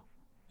before.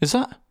 Is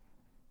that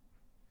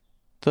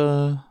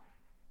the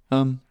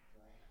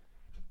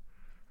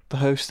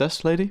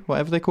hostess lady,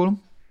 whatever they call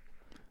them?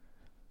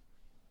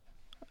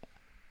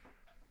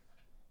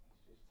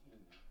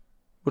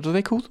 What do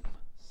they call them?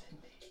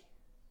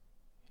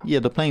 Yeah,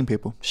 the plane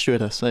people.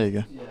 Stewardess, there you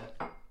go.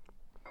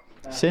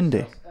 Yeah.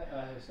 Cindy.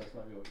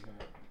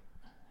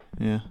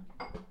 Yeah.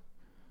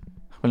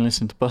 I've been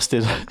listening to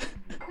Busted.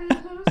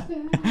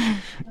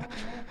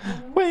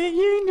 Where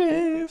you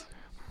live.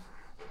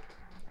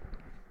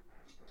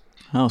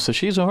 Oh, so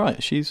she's alright.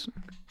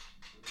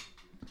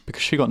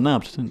 Because she got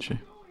nabbed, didn't she?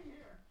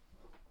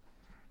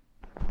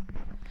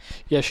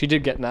 Yeah, she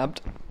did get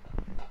nabbed.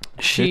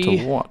 She had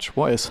to watch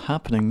what is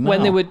happening now.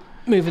 When they were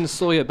moving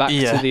Sawyer back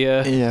to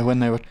the... Yeah, when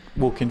they were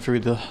walking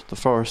through the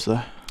forest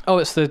there. Oh,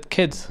 it's the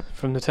kids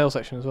from the tail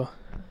section as well.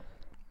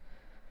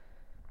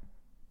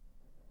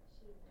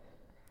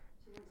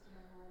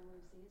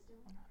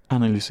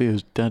 Anna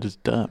Lucia's dead as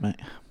dirt, mate.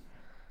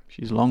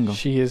 She's long gone.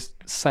 She is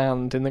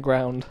sand in the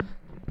ground.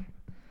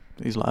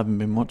 These lot haven't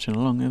been watching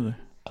along, have they? If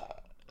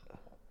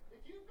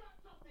you've got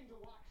something to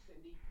watch,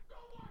 Cindy, go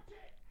watch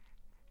it!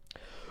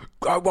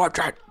 Go watch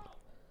it!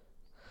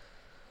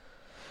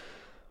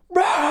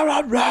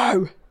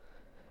 Row!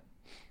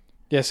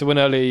 Yeah, so when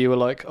earlier you were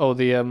like, oh,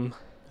 the...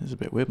 It's a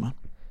bit weird, man.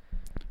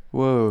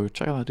 Whoa,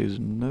 check out that dude's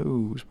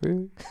nose,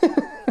 bro.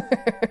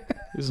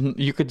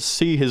 You could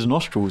see his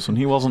nostrils, and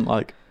he wasn't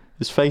like...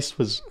 His face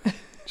was... Do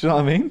you know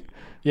what I mean?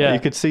 Yeah. Like you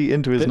could see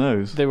into his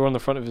nose. They were on the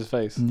front of his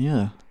face.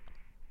 Yeah.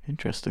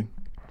 Interesting.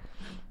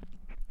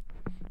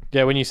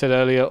 Yeah, when you said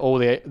earlier all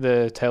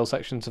the tail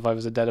section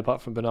survivors are dead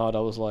apart from Bernard, I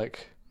was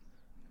like,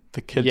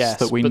 the kids yes,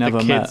 that we but never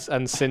the met. kids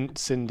and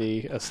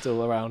Cindy are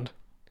still around.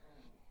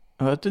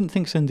 I didn't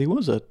think Cindy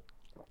was a.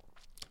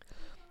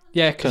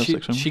 Yeah, because Tail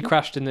section, she was it?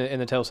 crashed in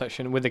the tail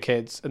section with the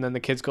kids, and then the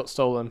kids got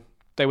stolen.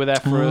 They were there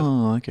for a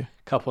Oh, okay.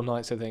 couple of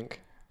nights, I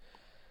think.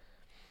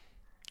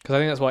 Because I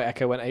think that's why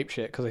Echo went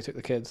apeshit, because they took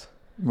the kids.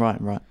 Right.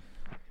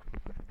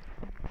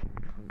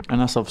 And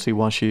that's obviously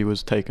why she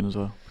was taken as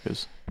well,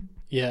 because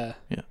Yeah.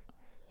 Yeah.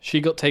 She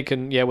got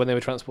taken, when they were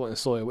transporting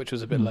Sawyer, which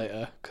was a bit Mm.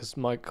 later, because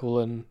Michael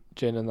and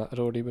Jin and that had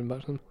already been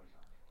back to them.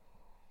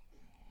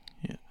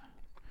 yeah,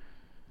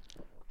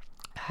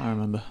 I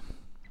remember.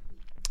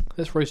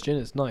 This roast gin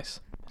is nice.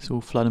 It's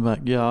all flooding back.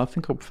 Yeah, I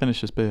think I'll finish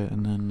this beer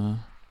and then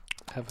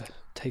Have a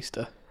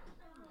taster.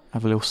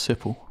 have a little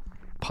sipple.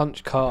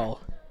 Punch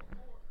Carl.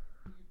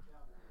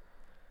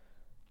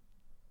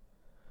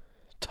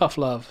 Tough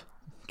love.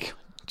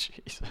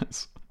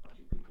 Jesus.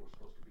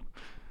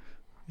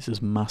 This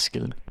is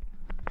masculine.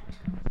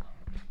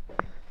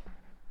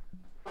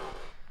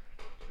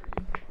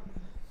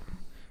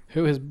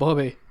 Who is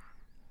Bobby?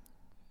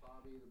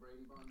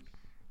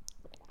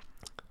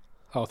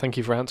 Oh, thank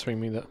you for answering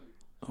me that.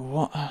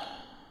 What?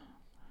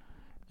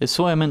 Is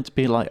Sawyer meant to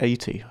be like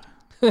 80?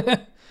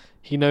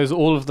 He knows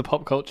all of the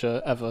pop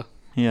culture ever.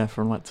 Yeah,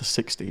 from like the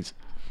 60s.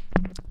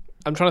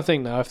 I'm trying to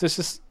think now. If this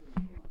is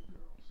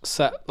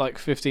set like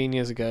 15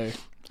 years ago,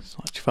 It's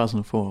like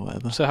 2004 or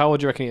whatever. so how old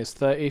do you reckon he is?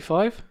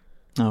 35?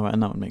 Oh, right,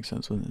 and that would make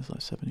sense, wouldn't it?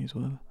 It's like 70s or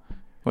whatever.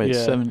 Wait, it's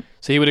Yeah. 70.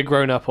 So he would have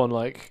grown up on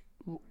like.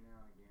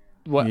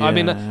 What I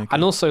mean, Yeah, okay.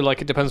 and also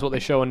like it depends what they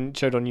showed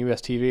on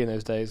US TV in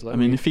those days. Like, I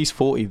mean, if he's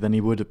 40, then he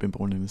would have been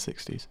born in the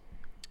 60s.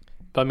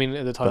 but I mean,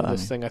 at the time but, of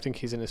this I mean- thing, I think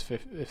he's in his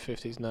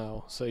 50s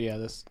now. So yeah,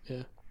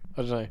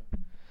 I don't know.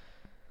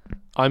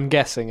 I'm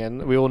guessing,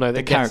 and we all know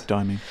that The character,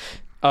 I mean.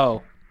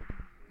 Oh,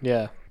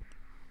 yeah,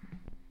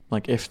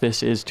 Like, if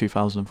this is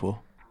 2004.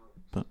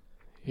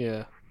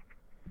 yeah.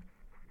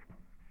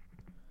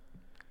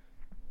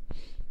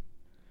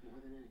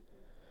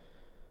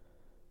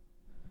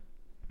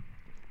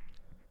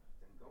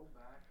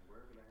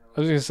 I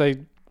was gonna say,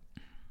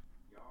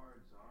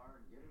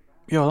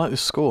 Yeah, I like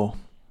this score.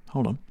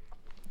 Hold on.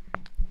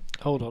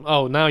 hold on.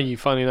 Oh, now you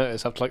finally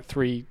notice after like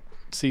 3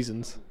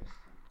 seasons.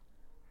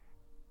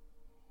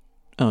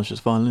 Oh, it's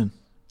just violin.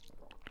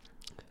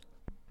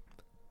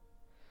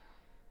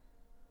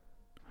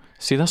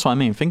 See, that's what I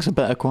mean. Things are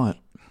better quiet.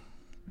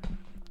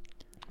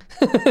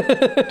 Do you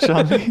know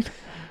what I mean?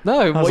 No,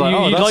 I was like,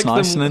 oh, you that's like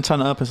nice. them. And then turn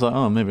it up, it's like,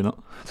 oh, maybe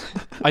not.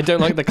 I don't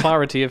like the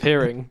clarity of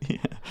hearing. Yeah.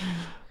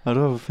 I'd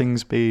rather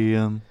things be...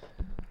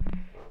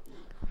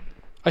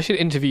 I should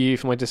interview you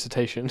for my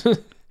dissertation.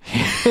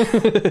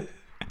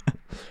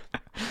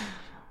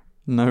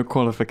 no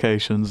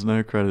qualifications,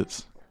 no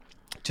credits.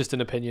 Just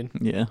an opinion.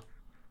 Yeah.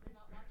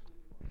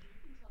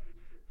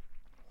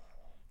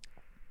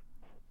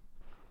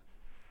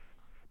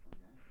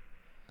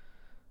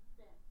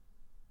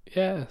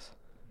 Yes.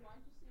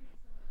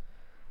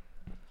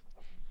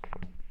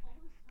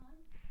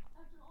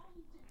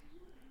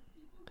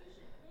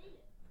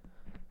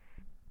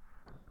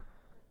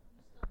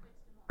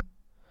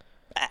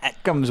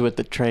 That comes with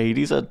the trade.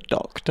 He's a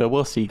doctor.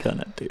 What's he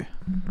gonna do?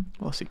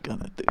 What's he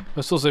gonna do?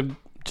 It's also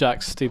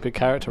Jack's stupid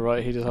character,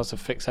 right? He just has to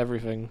fix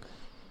everything.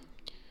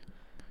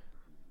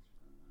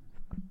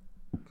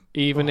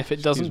 Even if it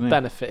excuse doesn't me.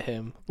 benefit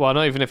him. Well,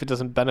 not even if it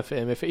doesn't benefit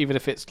him, even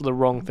if it's the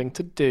wrong thing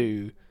to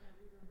do.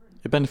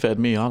 It benefited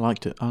me. I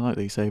liked it. I like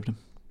that he saved him.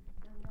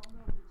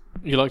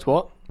 You liked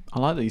what? I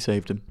like that he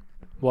saved him.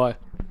 Why?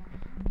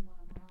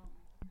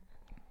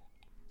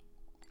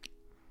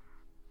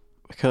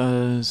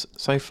 Because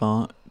so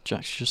far,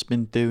 Jack's just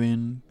been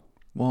doing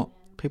what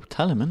people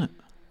tell him, innit?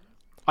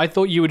 I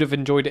thought you would have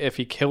enjoyed it if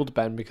he killed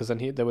Ben, because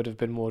then there would have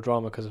been more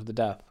drama because of the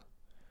death.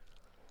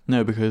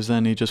 No, because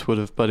then he just would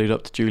have buddied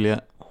up to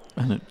Juliet,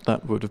 and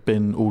that would have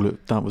been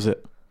that was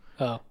it.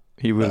 Oh.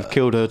 He would have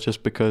killed him,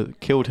 just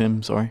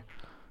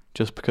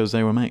because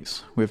they were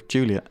mates with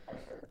Juliet.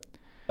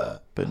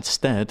 But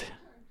instead,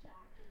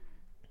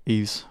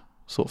 he's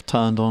sort of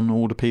turned on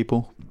all the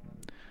people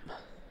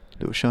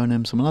that were showing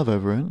him some love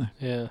over it, haven't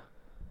they? Yeah.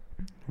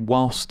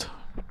 Whilst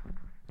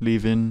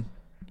leaving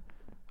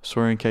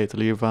Sawyer and Kate to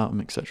leave without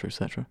him, etc.,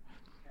 etc.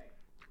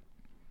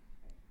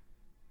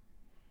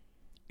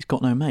 He's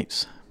got no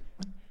mates,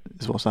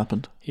 is what's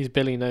happened. He's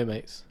Billy No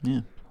Mates.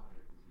 Yeah.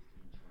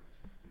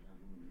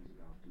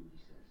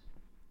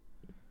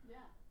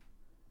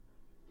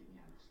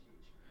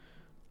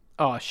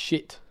 Oh,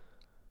 shit.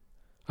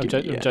 I'm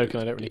joking, I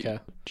don't really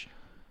care.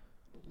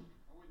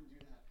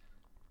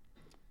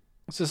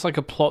 It's just like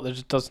a plot that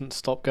just doesn't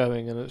stop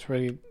going, and it's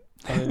really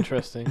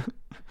uninteresting.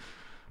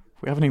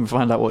 We haven't even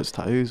found out what his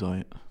tattoos are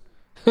yet.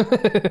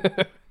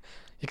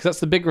 Because that's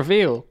the big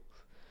reveal.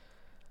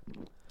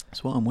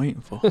 That's what I'm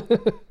waiting for.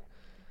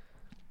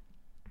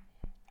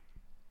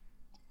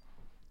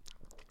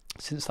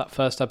 Since that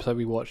first episode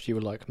we watched, you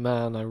were like,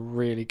 man, I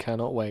really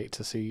cannot wait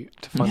to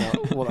find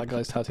out what that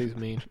guy's tattoos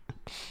mean.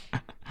 I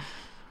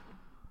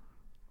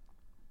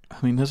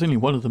mean, there's only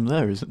one of them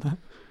there, isn't there?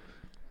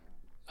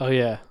 Oh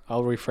yeah,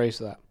 I'll rephrase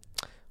that.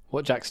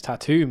 What Jack's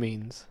tattoo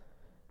means.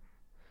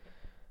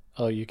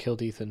 oh, you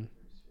killed Ethan.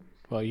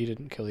 Well, you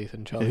didn't kill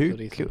Ethan. Charlie Who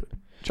killed Ethan.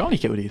 Charlie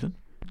killed Ethan.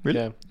 Really?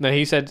 Yeah. No,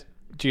 he said,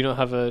 "Do you not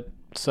have a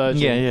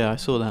surgeon?" Yeah, I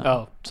saw that.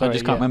 Oh, sorry. I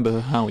just can't remember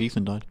how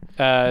Ethan died.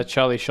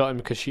 Charlie shot him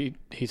because he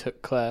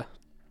took Claire.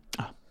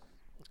 Ah.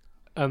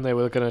 And they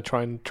were going to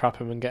try and trap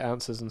him and get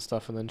answers and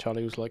stuff, and then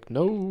Charlie was like,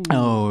 "No."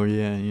 Oh,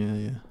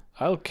 yeah.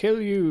 I'll kill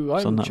you.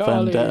 It's I'm on that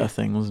Charlie. Vendetta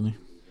thing, wasn't he?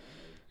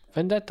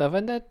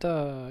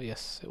 Vendetta.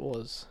 Yes, it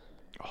was.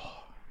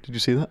 Did you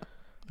see that?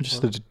 I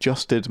just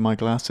adjusted my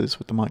glasses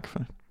with the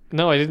microphone.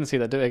 No, I didn't see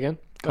that. Do it again.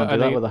 Can't do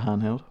that with a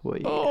handheld.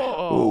 Wait.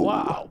 Oh, Ooh.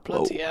 wow.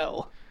 Bloody Whoa.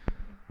 hell.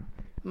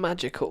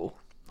 Magical.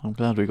 I'm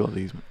glad we got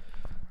these.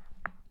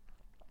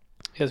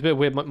 Yeah, it's a bit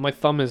weird. My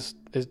thumb is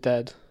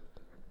dead.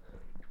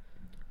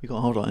 You got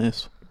to hold like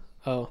this.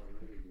 Oh.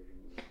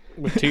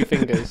 With 2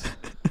 fingers.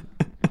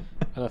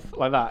 And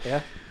like that,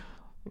 yeah?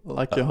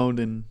 Like you're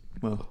holding,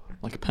 well,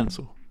 like a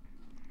pencil.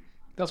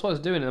 That's what I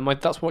was doing, and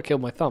that's what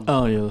killed my thumb.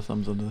 Oh, yeah, the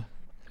thumb's under there.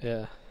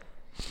 Yeah.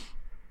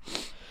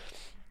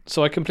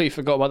 So I completely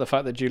forgot about the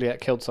fact that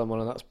Juliet killed someone,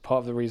 and that's part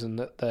of the reason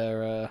that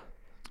they're...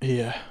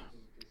 Yeah.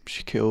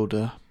 She killed,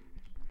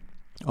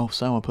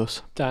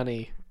 Sourpuss.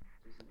 Danny,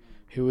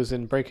 who was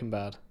in Breaking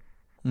Bad.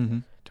 Mm-hmm.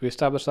 Did we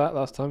establish that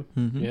last time?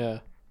 Mm-hmm. Yeah.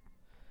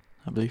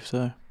 I believe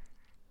so.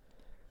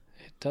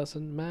 It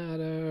doesn't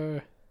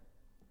matter.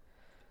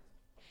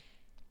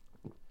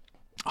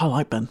 I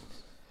like Ben.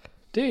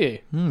 Do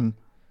you?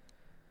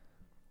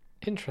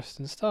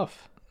 Interesting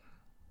stuff.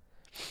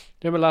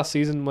 Remember last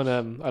season when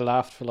I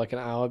laughed for like an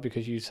hour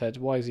because you said,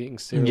 "Why is he eating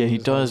cereal?" Yeah, he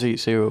does eat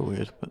cereal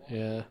weird, but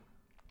Yeah.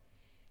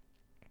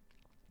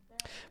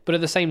 But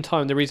at the same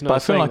time, the reason I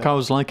was feel saying like I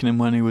was liking him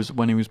when he was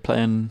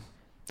playing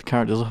the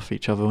characters off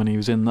each other when he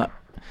was in that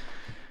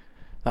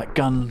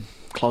gun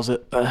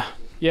closet.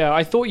 Yeah,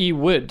 I thought you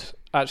would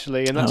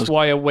actually, and that's was-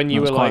 why when you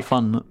That was were quite like,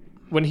 fun.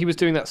 when he was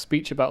doing that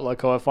speech about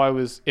like, oh, if I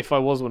was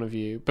one of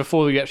you,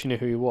 before you actually knew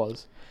who he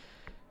was.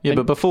 Yeah, And-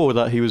 but before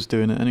that he was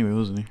doing it anyway,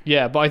 wasn't he?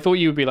 Yeah, but I thought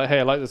you would be like, hey,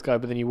 I like this guy,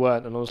 but then you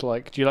weren't, and I was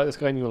like, do you like this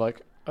guy? And you were like,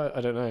 I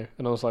don't know,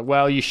 and I was like,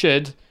 well, you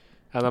should,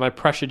 and then I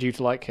pressured you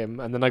to like him,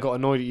 and then I got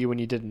annoyed at you when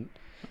you didn't.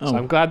 So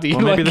I'm glad that you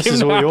well, maybe like this him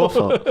is all now. your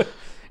fault.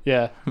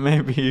 Yeah.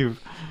 Maybe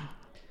you've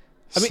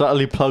I mean-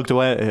 subtly plugged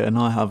away at it, and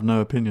I have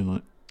no opinion on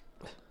it.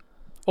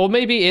 Or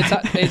maybe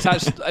it's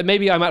actually,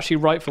 maybe I'm actually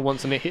right for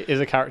once, and it is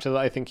a character that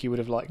I think you would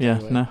have liked. Yeah,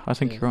 anyway. no, I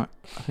think Yeah. you're right.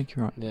 I think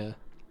you're right. Yeah.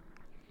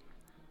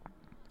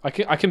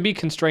 I can be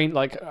constrained,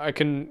 like I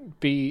can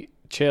be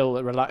chill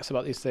and relaxed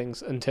about these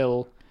things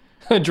until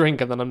I drink,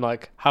 and then I'm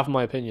like, have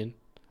my opinion.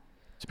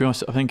 To be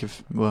honest, I think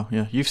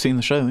you've seen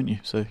the show, haven't you?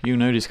 So you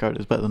know these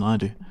characters better than I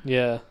do.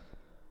 Yeah.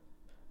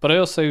 But I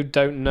also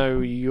don't know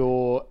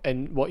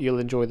what you'll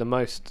enjoy the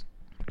most,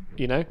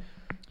 you know?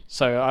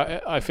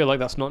 So I feel like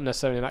that's not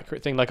necessarily an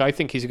accurate thing. Like, I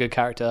think he's a good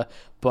character,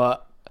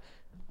 but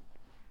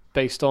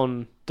based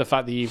on the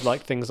fact that you've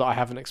liked things that I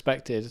haven't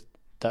expected,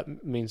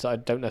 that means that I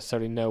don't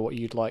necessarily know what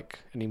you'd like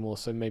anymore.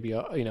 So maybe,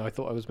 I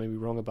thought I was maybe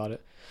wrong about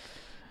it.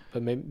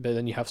 But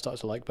then you have started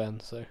to like Ben,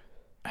 so...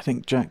 I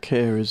think Jack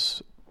here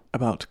is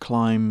about to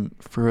climb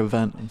through a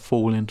vent and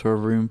fall into a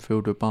room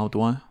filled with barbed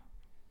wire.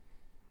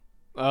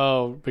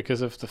 Oh,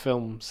 because of the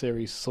film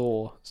series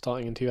Saw,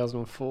 starting in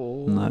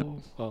 2004?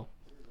 No. Oh.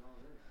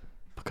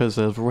 Because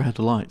there's red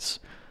lights.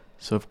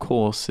 So, of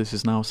course, this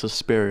is now a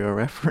Suspiria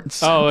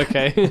reference. Oh,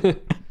 okay.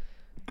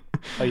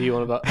 Are you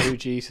on about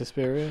OG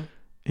Suspiria?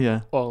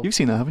 Yeah. Well, You've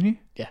seen that, haven't you?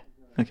 Yeah.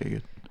 Okay,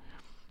 good.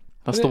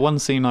 That's But the one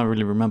scene I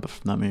really remember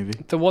from that movie.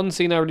 the one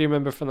scene I really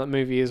remember from that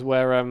movie is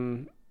where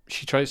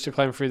she tries to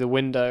climb through the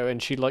window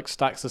and she like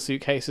stacks the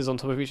suitcases on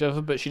top of each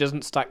other, but she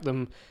doesn't stack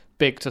them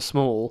big to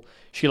small.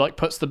 She like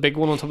puts the big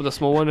one on top of the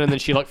small one, and then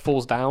she like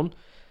falls down.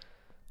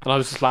 And I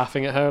was just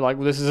laughing at her, like,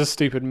 well, this is a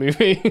stupid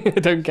movie.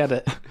 I don't get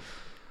it.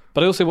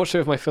 But I also watched it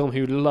with my friend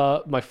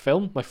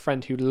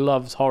who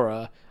loves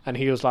horror, and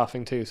he was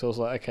laughing too. So I was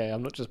like, okay,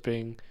 I'm not just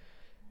being...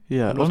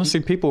 Yeah, I'm not- honestly,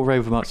 people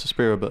rave about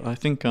Suspiria, but I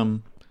think,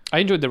 I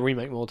enjoyed the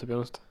remake more, to be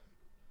honest.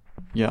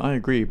 yeah, I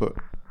agree, but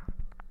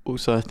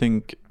also I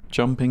think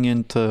jumping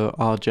into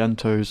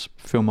Argento's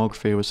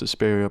filmography with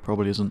Suspiria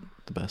probably isn't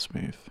the best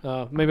move.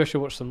 Maybe I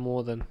should watch some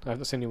more then.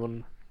 That's the only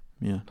one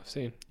Yeah, I've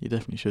seen. you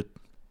definitely should.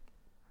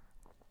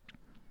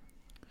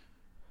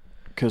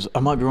 Because I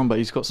might be wrong, but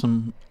he's got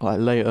some like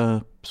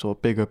later sort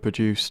of bigger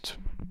produced,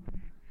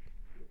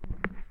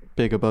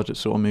 bigger budget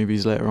sort of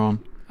movies later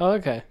on Oh,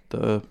 okay.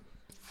 that are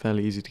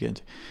fairly easy to get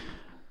into.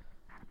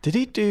 Did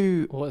he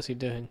do... What is he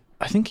doing?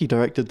 I think he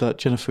directed that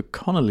Jennifer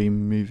Connelly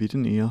movie,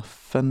 didn't he?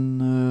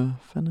 Phenomena,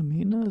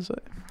 is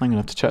it? I'm gonna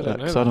have to check I don't that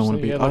because know, I don't want to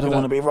actually. be. Yeah, I look don't it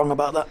want to up. be wrong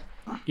about that.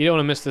 You don't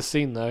want to miss the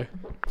scene, though.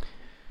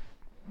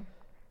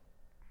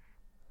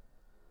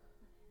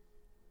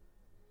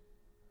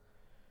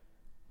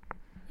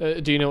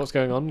 Do you know what's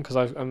going on? Because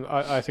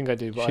I think I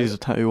do. But She's a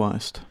tattoo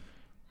artist.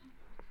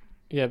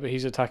 yeah, but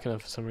he's attacking her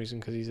for some reason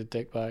because he's a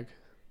dickbag.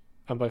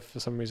 And by for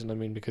some reason, I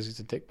mean because he's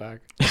a dickbag.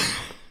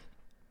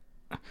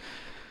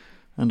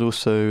 And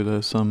also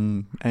there's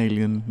some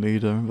alien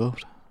leader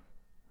involved.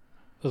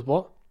 There's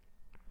what?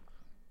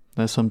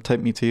 There's some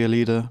Take Me to Your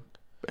leader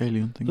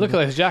alien thing. Look at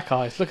those Jack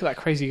eyes. Look at that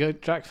crazy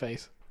Jack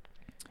face.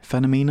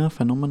 Phenomena?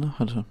 I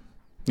don't know.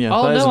 Yeah,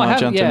 Oh that is no, an I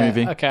have. Argento Yeah,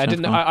 movie. okay. I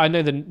didn't. I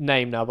know the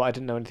name now, but I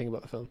didn't know anything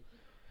about the film.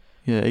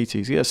 Yeah,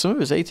 80s. Yeah, some of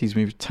his 80s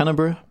movies.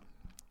 Tenebrae,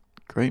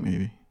 great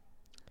movie.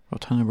 Or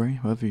Tenebrae,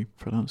 however you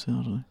pronounce it. I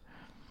don't know.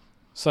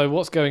 So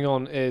what's going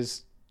on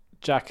is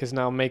Jack is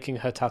now making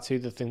her tattoo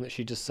the thing that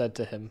she just said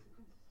to him.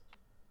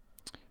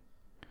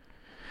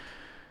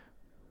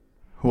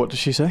 What did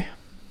she say?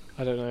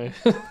 I don't know.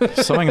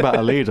 Something about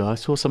a leader. I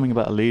saw something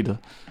about a leader.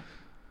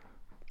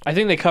 I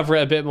think they cover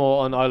it a bit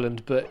more on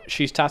Island, but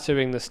she's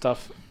tattooing this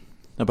stuff.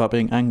 About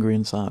being angry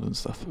and sad and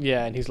stuff.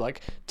 Yeah, and he's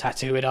like,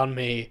 tattoo it on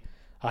me.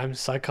 I'm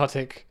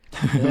psychotic.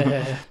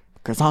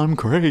 Because I'm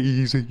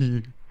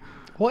crazy.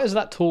 What is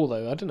that tool,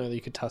 though? I don't know that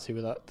you could tattoo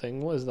with that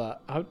thing. What is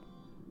that? I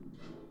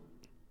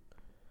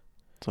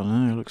don't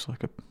know. It looks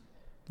like a...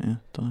 Yeah,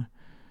 don't know.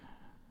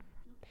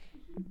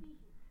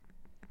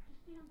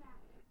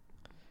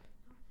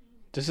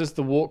 This is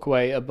the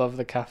walkway above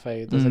the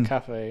cafe. There's a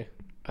cafe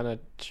and a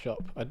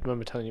shop. I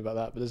remember telling you about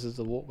that, but this is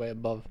the walkway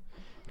above.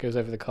 Goes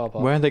over the car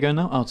park. Where are they going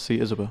now? Oh, to see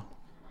Isabel.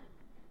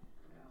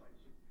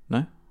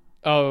 No?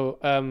 Oh,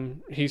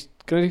 he's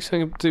going to do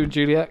something to do with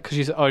Juliet because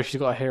she's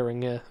got a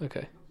hearing. Yeah,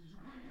 okay.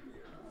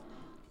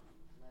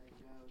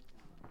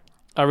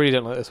 I really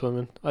don't like this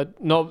woman.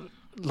 Not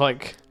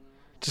like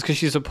just because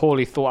she's a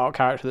poorly thought out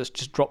character that's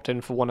just dropped in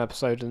for one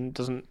episode and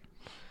doesn't.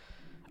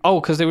 Oh,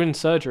 because they were in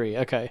surgery.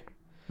 Okay.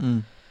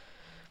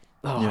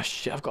 Oh Yeah.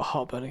 shit! I've got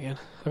heartburn again.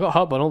 I've got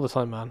heartburn all the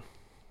time, man.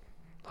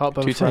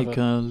 Heartburn. Do you forever. take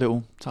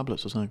little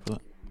tablets or something for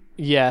that?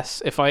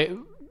 Yes, if I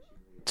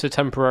to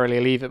temporarily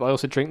leave it, but I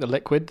also drink the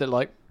liquid that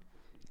like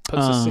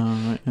puts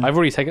Right, yeah. I've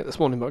already taken it this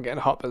morning, but I'm getting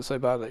heartburn so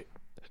badly.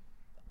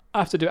 I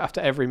have to do it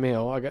after every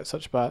meal. I get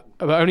such bad,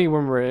 but only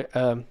when we're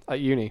at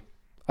uni,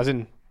 as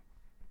in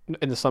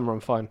the summer.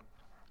 I'm fine.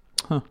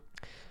 Huh. For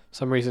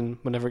some reason,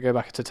 whenever I go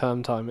back to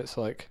term time, it's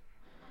like,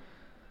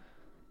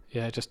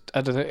 yeah, just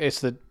I don't know. It's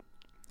the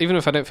even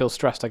if I don't feel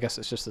stressed, I guess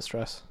it's just the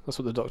stress. That's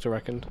what the doctor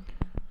reckoned.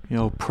 The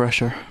old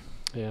pressure.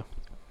 Yeah.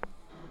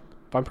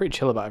 But I'm pretty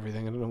chill about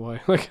everything. I don't know why.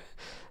 Like,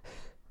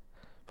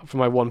 apart from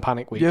my one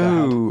panic week.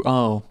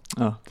 Oh,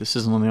 this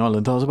isn't on the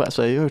island. I was about to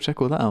say, check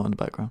all that out in the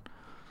background.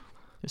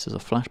 This is a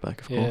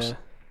flashback, of course.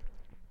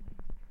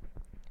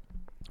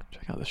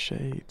 Check out the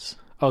shades.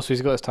 Oh, so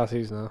he's got his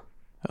tattoos now.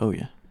 Oh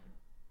yeah.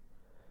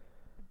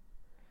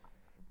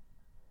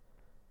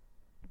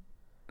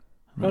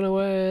 Run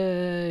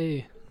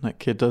away! That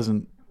kid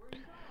doesn't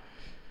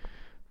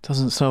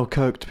sell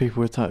coke to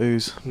people with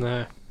tattoos.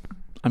 No.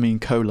 I mean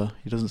cola.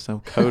 He doesn't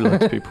sell cola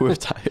to people with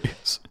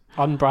tattoos.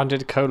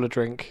 Unbranded cola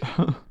drink.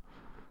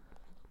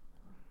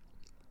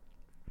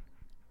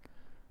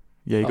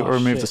 Yeah, you got to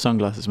remove the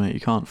sunglasses, mate.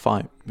 You can't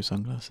fight with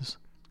sunglasses.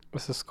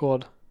 What's the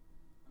squad?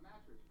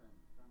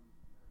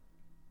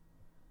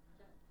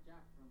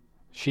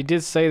 She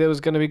did say there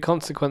was going to be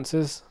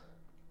consequences.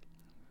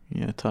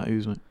 Yeah,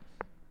 tattoos, mate.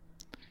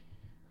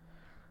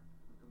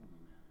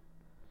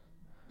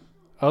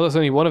 Oh, that's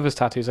only one of his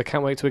tattoos. I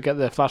can't wait till we get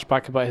the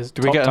flashback about his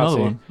Do we top get another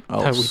tattoo. one?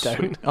 Oh, No, we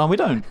sweet. don't. Oh, we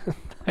don't?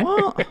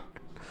 What?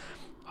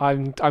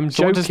 I'm So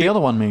joking. what does the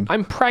other one mean?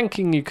 I'm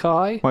pranking you,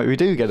 Kai. Wait, we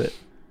do get it?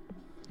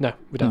 No,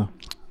 we don't.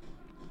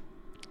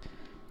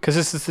 Because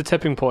this is the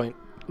tipping point.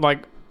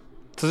 Like,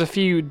 there's a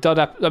few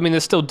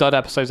there's still dud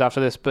episodes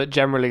after this, but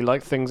generally,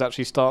 like, things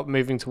actually start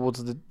moving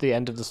towards the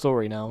end of the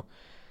story now.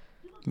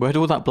 Where did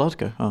all that blood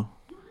go?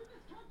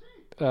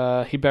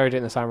 Oh. He buried it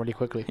in the sand really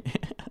quickly.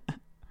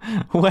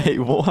 Wait,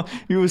 what?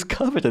 He was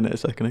covered in it a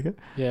second ago.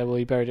 Yeah, well,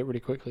 he buried it really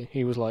quickly.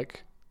 He was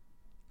like,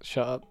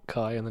 "Shut up,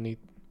 Kai," and then he,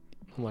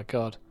 oh my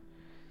god,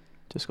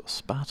 just got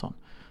spat on.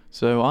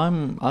 So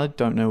I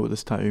don't know what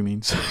this tattoo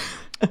means.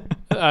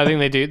 I think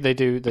they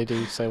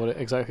do say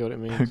exactly what it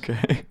means.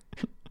 Okay.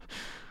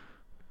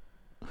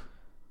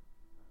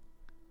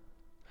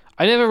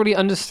 I never really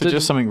understood. So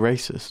just something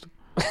racist.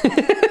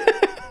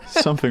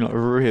 Something like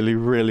really,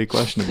 really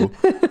questionable.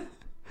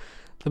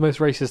 The most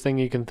racist thing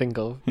you can think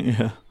of.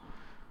 Yeah.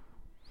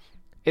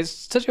 It's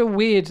such a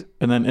weird.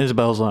 And then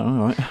Isabel's like, all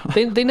right.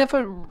 They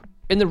never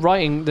in the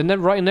writing. The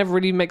writing never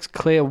really makes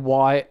clear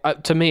why,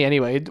 to me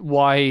anyway,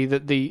 why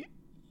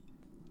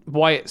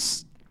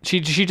it's. She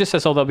just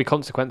says, "Oh, there'll be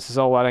consequences.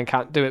 Oh, well, I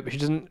can't do it." But she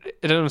doesn't.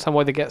 I don't understand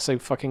why they get so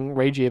fucking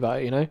ragey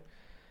about it. You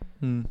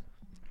know.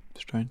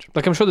 Strange.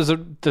 Like, I'm sure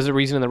there's a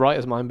reason in the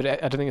writer's mind, but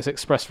I don't think it's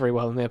expressed very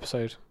well in the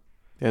episode.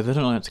 Yeah, they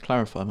don't like to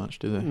clarify much,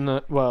 do they?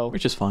 No, well,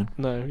 Which is fine.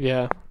 No,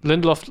 yeah.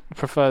 Lindelof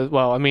prefers.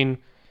 Well, I mean,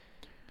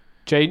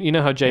 you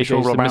know how JJ's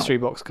the mystery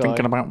box guy.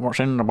 Thinking about what's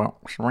in the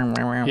box.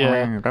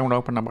 Yeah. Don't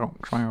open the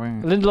box.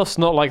 Lindelof's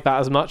not like that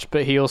as much,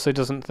 but he also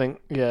doesn't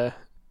think. Yeah,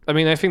 I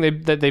mean, I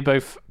think they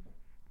both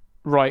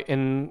write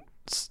in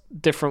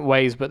different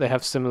ways, but they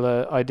have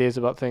similar ideas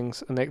about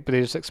things, but they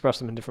just express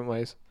them in different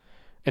ways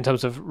in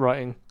terms of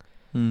writing.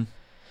 I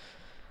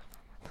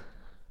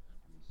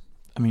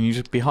mean,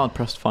 you'd be hard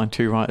pressed to find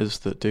two writers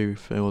that do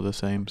feel the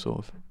same sort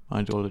of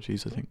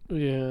ideologies, I think.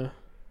 Yeah.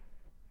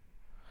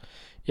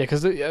 Yeah,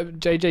 because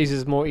JJ's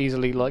is more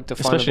easily like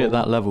definable. Especially at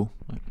that level.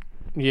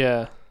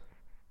 Yeah.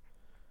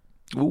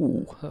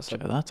 Ooh, That's check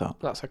that out.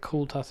 That's a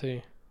cool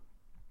tattoo.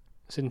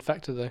 It's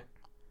infected though.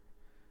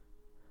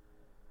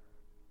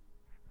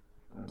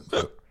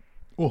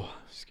 Oh,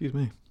 excuse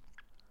me.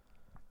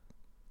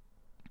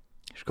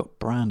 She's got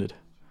branded.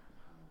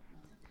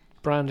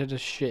 Branded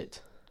as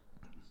shit.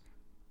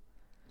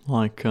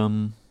 Like,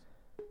 Captain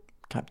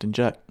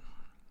Jack.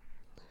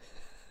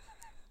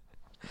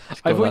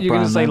 I thought you were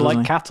going to say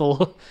like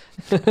cattle.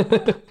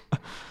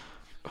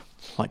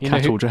 Like You know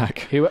Cattle Jack.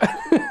 Who?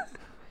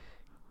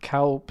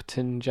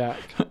 Captain Jack.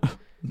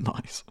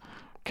 Nice.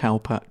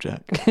 Cowpat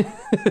Jack.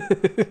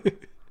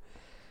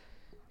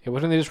 Yeah, why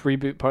don't they just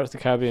reboot Pirates of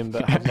the Caribbean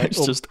but have like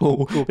It's just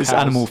all it's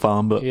cows. Animal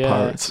Farm but Yeah,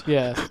 pirates.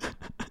 Yeah.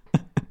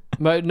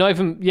 But not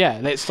even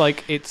it's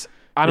like it's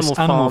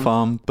Animal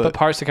Farm but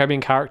Pirates of the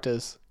Caribbean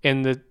characters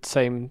in the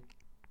same.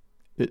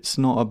 it's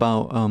not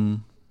about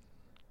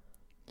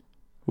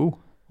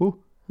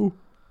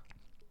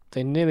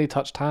They nearly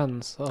touched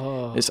hands.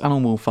 Oh. it's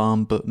Animal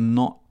Farm but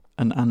not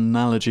an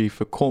analogy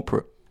for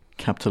corporate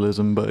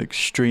capitalism but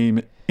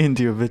extreme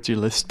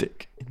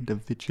individualistic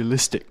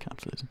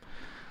capitalism.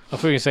 I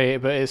thought you were going to say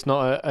it, but it's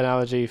not an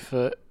analogy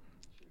for.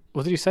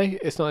 What did you say?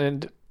 It's not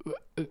an.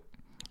 I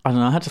don't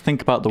know, I had to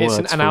think about the It's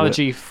words. an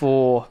analogy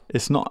for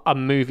It's not a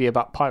movie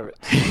about pirates.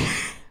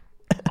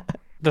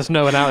 There's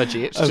no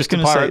analogy. It's I was just a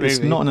going to say pirate movie.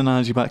 it's not an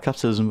analogy about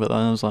capitalism, but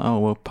I was like, oh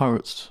well,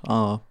 pirates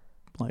are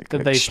like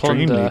That they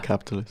extremely plunder.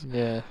 capitalist.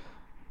 Yeah,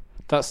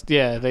 that's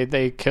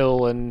They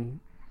kill and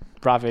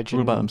ravage. All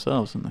And, about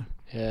themselves, aren't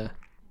they? Yeah.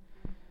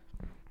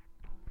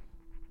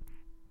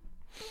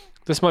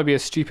 This might be a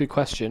stupid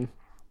question.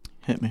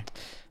 Hit me.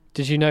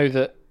 Did you know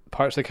that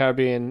Pirates of the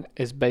Caribbean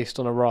is based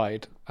on a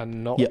ride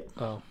and not? Yeah.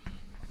 Oh,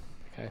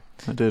 okay.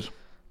 I did.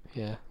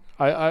 Yeah.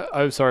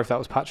 I'm sorry if that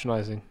was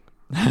patronising.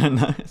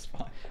 No, it's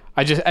fine.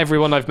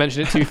 Everyone I've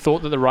mentioned it to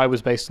thought that the ride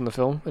was based on the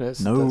film, and that's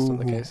not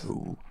the case.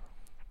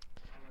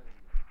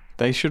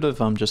 They should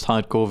have just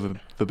hired Gore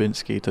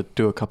Verbinski to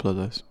do a couple of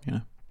those. You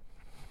know,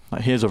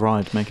 like here's a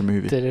ride, make a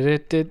movie.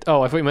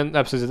 Oh, I thought you meant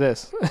episodes of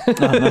this.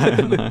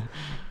 No.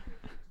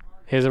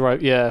 Here's a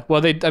ride. Yeah. Well,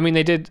 they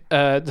did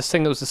the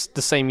thing that was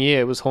the same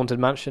year was Haunted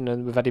Mansion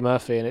and with Eddie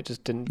Murphy, and it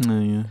just didn't.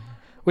 Yeah.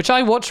 Which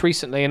I watched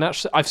recently, and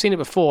actually I've seen it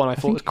before, and I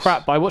thought it was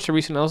crap. But I watched it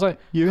recently, and I was like,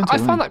 I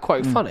found that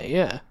quite funny.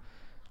 Yeah.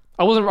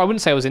 I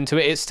wouldn't say I was into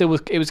it. It still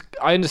was. It was.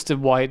 I understood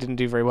why it didn't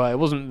do very well. It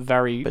wasn't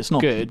very. But it's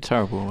not good.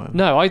 Terrible. Or whatever.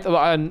 No, I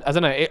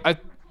don't know.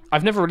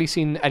 I've never really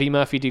seen Eddie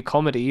Murphy do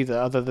comedy either,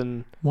 other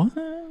than. What?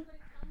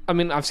 I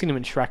mean, I've seen him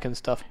in Shrek and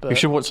stuff, but You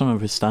should watch some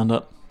of his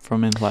stand-up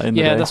from in the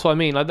yeah, day. that's what I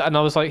mean. And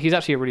I was like, he's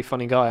actually a really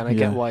funny guy, and I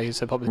get Yeah. why he's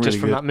so popular Really just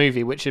from good. that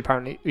movie, which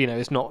apparently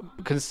is not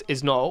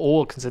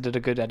all considered a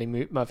good Eddie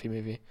Murphy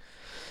movie.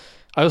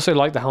 I also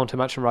like the Haunted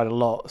Mansion ride a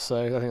lot,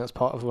 so I think that's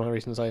part of one of the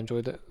reasons I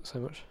enjoyed it so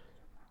much.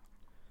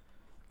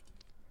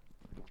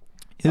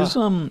 It's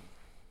not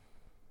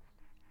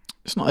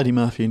Eddie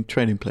Murphy in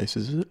Trading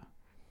Places, is it?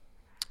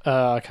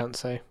 I can't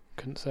say.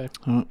 Couldn't say.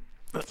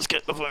 Let's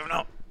get the phone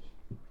up.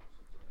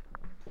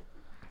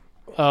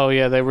 Oh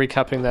yeah, they're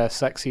recapping their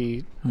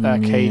sexy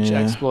cage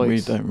exploits.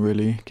 We don't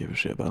really give a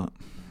shit about it.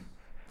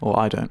 Or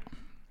I don't.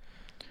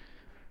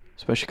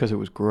 Especially because it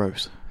was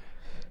gross.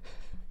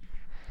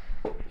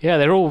 Yeah,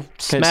 they're all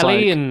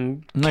smelly like-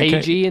 and No,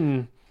 cagey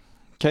and.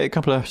 Kate, a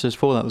couple of episodes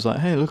before that was like,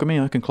 hey, look at me,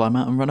 I can climb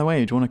out and run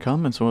away. Do you want to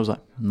come? And so I was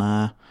like,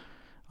 nah,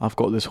 I've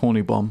got this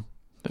horny bomb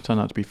that turned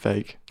out to be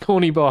fake.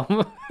 Horny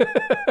bomb.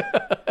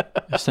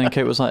 So then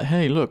Kate was like,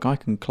 hey, look, I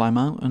can climb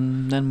out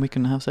and then we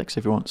can have sex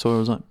if you want. So I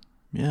was like,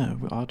 yeah,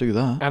 I'll do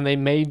that. And they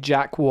made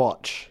Jack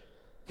watch.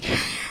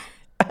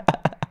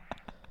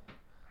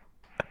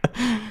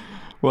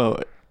 Well,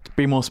 to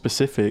be more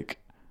specific,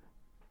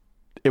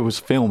 it was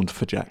filmed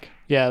for Jack.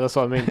 Yeah, that's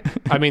what I mean.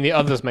 I mean, the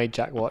others made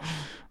Jack watch.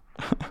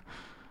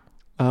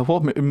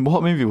 What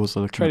movie was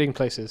that? Trading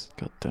Places.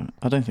 God damn it.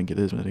 I don't think it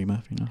is Eddie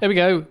Murphy, no. Here we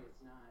go.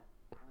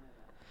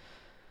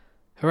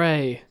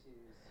 Hooray.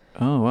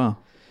 Oh, wow.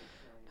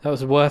 That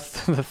was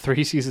worth the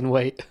 3-season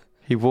wait.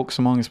 He walks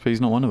among us, but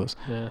he's not one of us.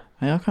 Yeah.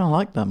 Hey, I kind of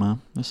like that,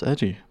 man. That's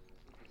edgy.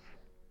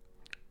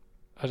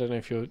 I don't know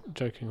if you're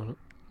joking or not.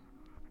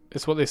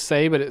 It's what they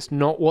say, but it's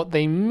not what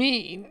they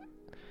mean.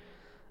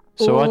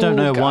 So I don't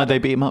know why God. they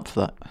beat him up for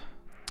that.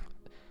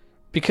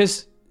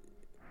 Because...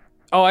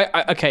 Oh,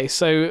 okay,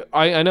 so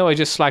I know I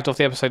just slagged off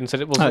the episode and said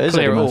it wasn't it is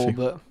clear Eddie at all, Murphy.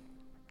 but...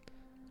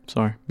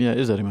 Sorry. Yeah, it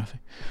is Eddie Murphy.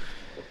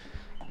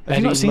 Have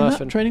Eddie you not seen Murphy.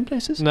 that, Trading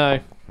Places? No.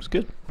 It's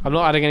good. I'm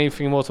not adding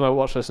anything more to my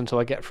watch list until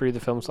I get through the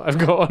films that I've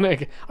got on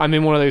it. I'm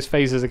in one of those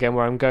phases again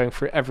where I'm going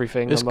through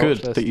everything It's on my good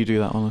watch list. that you do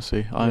that,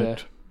 honestly. Yeah.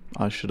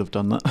 I should have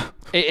done that.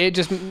 It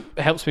just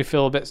helps me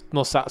feel a bit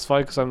more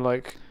satisfied because I'm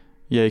like...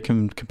 Yeah, you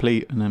can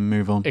complete and then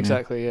move on.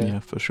 Exactly, yeah. Yeah,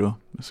 for sure.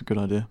 That's a good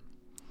idea.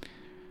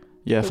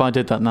 Yeah, if I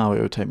did that now, it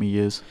would take me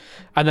years.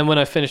 And then when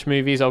I finish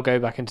movies, I'll go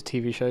back into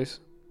TV shows.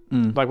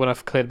 Mm. Like when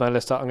I've cleared my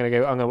list out, I'm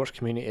gonna watch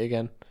Community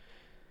again.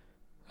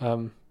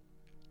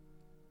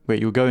 Wait,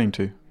 you were going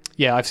to?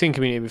 Yeah, I've seen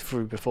Community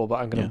before, but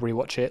I'm gonna Yeah.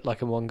 rewatch it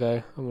like in one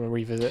go. I'm gonna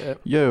revisit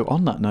it. Yo,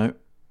 on that note,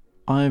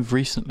 I've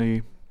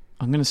recently,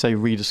 I'm going to say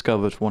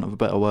rediscovered, for want of a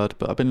better word,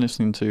 but I've been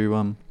listening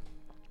to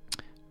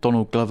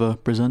Donald Glover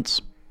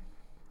Presents.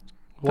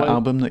 What? That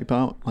album that he put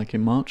out like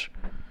in March.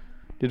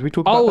 Did we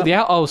talk about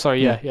that?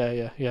 Sorry, Yeah.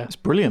 yeah. It's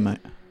brilliant, mate.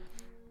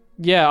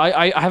 Yeah,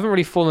 I haven't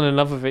really fallen in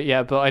love with it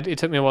yet, but it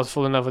took me a while to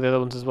fall in love with the other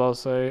ones as well.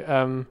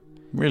 So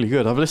Really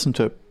good. I've listened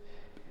to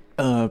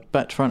it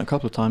back to front a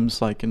couple of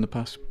times, like in the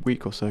past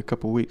week or so, a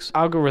couple of weeks.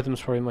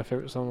 Algorithm's probably my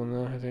favourite song on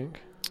there, I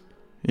think.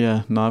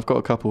 Yeah, no, I've got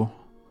a couple.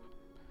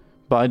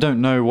 But I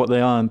don't know what they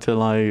are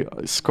until I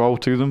scroll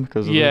to them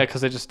because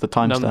because they're just the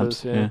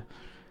numbers. timestamps. Yeah.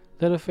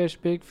 Little fish,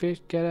 big fish,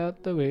 get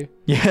out the way.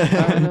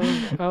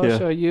 Yeah. I'll Yeah.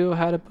 show you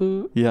how to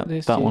poo. Yeah,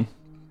 this that year. one.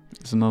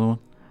 It's another one.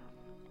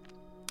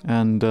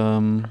 And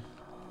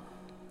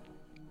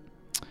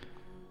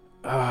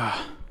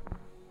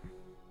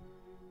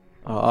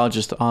I'll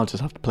just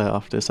have to play it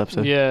after this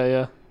episode.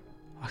 Yeah.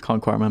 I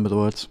can't quite remember the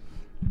words.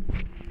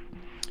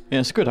 Yeah,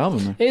 it's a good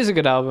album though. It is a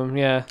good album,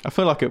 yeah. I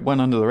feel like it went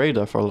under the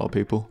radar for a lot of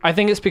people. I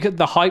think it's because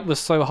the hype was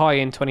so high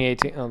in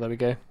 2018. Oh, there we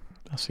go.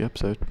 That's the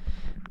episode.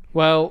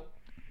 Well,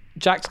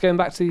 Jack's going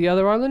back to the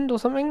other island or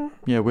something?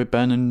 Yeah, with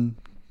Ben and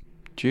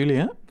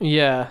Juliet.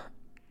 Yeah.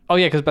 Oh,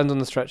 yeah, because Ben's on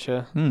the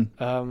stretcher.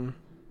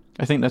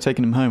 I think they're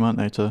taking him home, aren't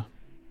they? To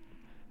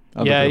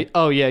yeah. Otherville.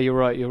 Oh, yeah, you're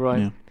right.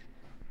 Yeah.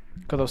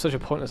 God, that was such a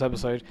pointless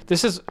episode.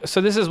 This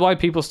is why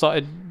people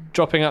started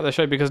dropping out the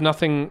show, because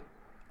nothing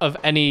of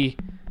any...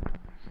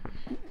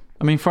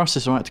 I mean, for us,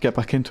 it's alright to get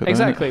back into it.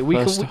 Exactly. Though, We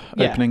First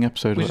opening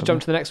episode. We should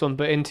jump to the next one.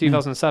 But in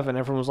 2007,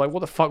 everyone was like,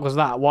 "What the fuck was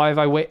that? Why have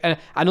I waited?"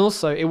 And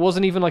also, it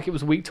wasn't even like it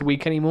was week to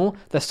week anymore.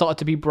 There started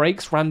to be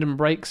random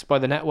breaks by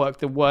the network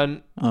that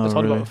weren't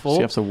told about before. So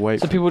you have to wait.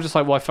 So people were just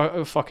like, "Why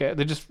fuck it?"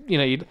 They just,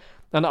 and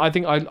I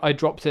think I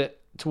dropped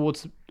it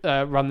towards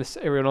around this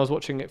area when I was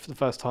watching it for the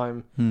first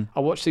time.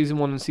 I watched season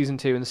 1 and season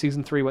 2, and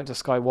season 3 went to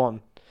Sky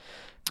 1.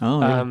 Oh,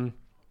 really?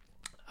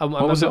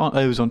 What was it on?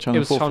 It was on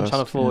Channel 4 It was on first.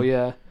 Channel 4,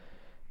 yeah.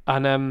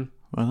 And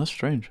well, that's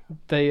strange.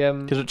 they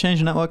Did it change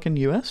the network in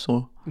the US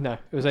or? no,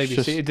 it was It's ABC.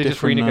 just They just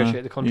different,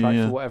 renegotiated the contract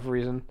yeah. for whatever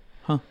reason.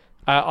 Huh.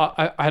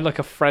 I had like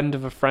a friend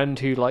of a friend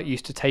who like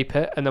used to tape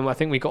it, and then I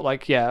think we got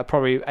like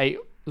probably 8,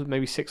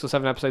 maybe 6 or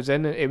 7 episodes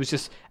in, and it was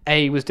just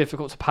was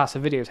difficult to pass a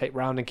videotape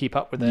round and keep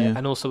up with it, Yeah.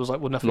 and also was like,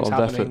 well, A nothing's lot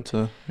of happening. effort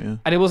to, yeah.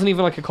 And it wasn't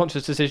even like a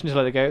conscious decision to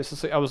let it go. It's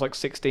just, I was like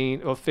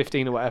 16 or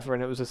 15 or whatever,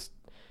 and it was just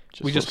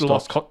we just sort of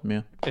lost. stopped.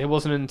 Yeah. It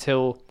wasn't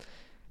until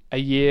a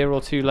year or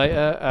two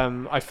later,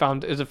 I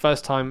found it was the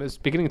first time. It was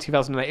beginning of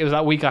 2008. It was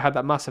that week I had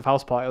that massive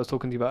house party I was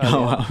talking to you about earlier.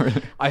 Oh, wow,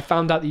 really? I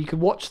found out that you could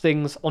watch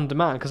things on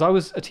demand because I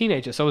was a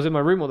teenager, so I was in my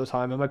room all the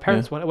time, and my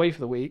parents went away for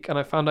the week, and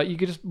I found out you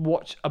could just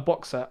watch a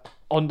box set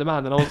on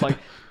demand, and I was like,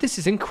 "This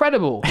is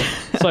incredible!"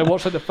 So I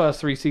watched like the first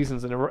 3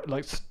 seasons, and I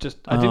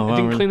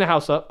didn't clean the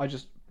house up. I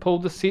just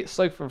pulled the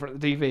sofa in front of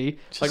the TV,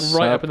 Just like sat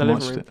right up in the and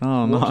living room, watched it.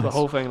 Oh, watched the nice.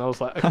 whole thing, and I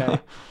was like, "Okay,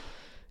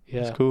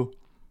 yeah." That's cool.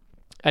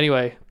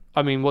 Anyway,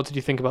 I mean, what did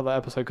you think about that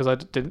episode? Because I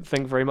didn't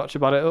think very much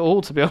about it at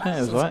all, to be honest. Yeah,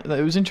 it was right.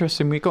 It was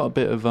interesting. We got a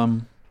bit of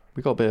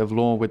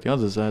lore with the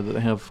others there that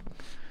they have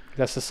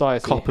Their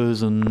society.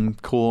 coppers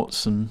and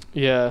courts, and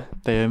Yeah.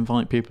 they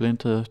invite people in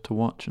to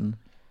watch and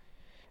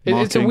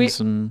It's a markings weird.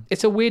 and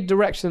It's a weird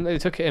direction that they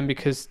took it in,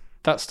 because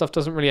that stuff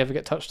doesn't really ever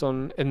get touched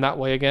on in that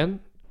way again.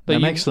 it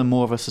makes them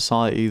more of a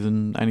society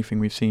than anything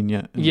we've seen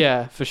yet. And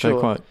Yeah, for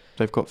sure.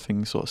 they've got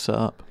things sort of set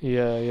up,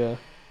 Yeah.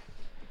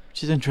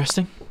 which is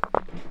interesting.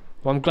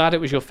 Well, I'm glad it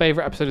was your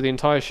favourite episode of the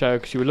entire show,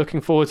 because you were looking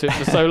forward to it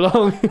for so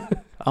long.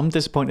 I'm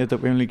disappointed that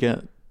we only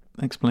get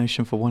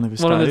explanation for one of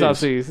his One of the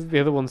tattoos. tattoos. The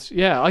other ones,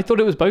 yeah, I thought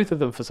it was both of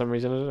them for some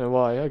reason. I don't know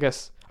why.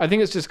 I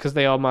think it's just because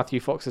they are Matthew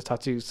Fox's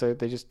tattoos, so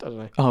they just, I don't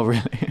know. Oh,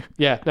 really?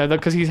 Yeah, no,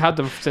 because he's had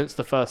them since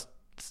the first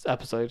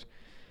episode.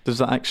 Is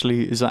that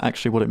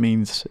actually what it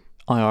means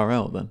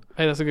IRL then?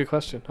 Hey, that's a good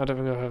question. I don't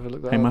think I've ever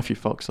looked that Hey, up. Matthew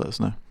Fox, let us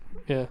know.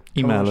 Yeah.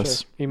 Email come on,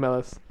 us. share. Email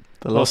us.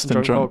 The Lost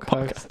and Drunk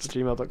podcast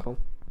podcast. @gmail.com.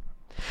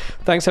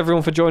 Thanks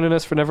everyone for joining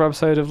us for another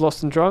episode of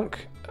Lost and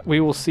Drunk. We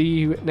will see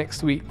you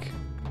next week.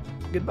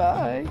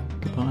 Goodbye.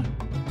 Goodbye.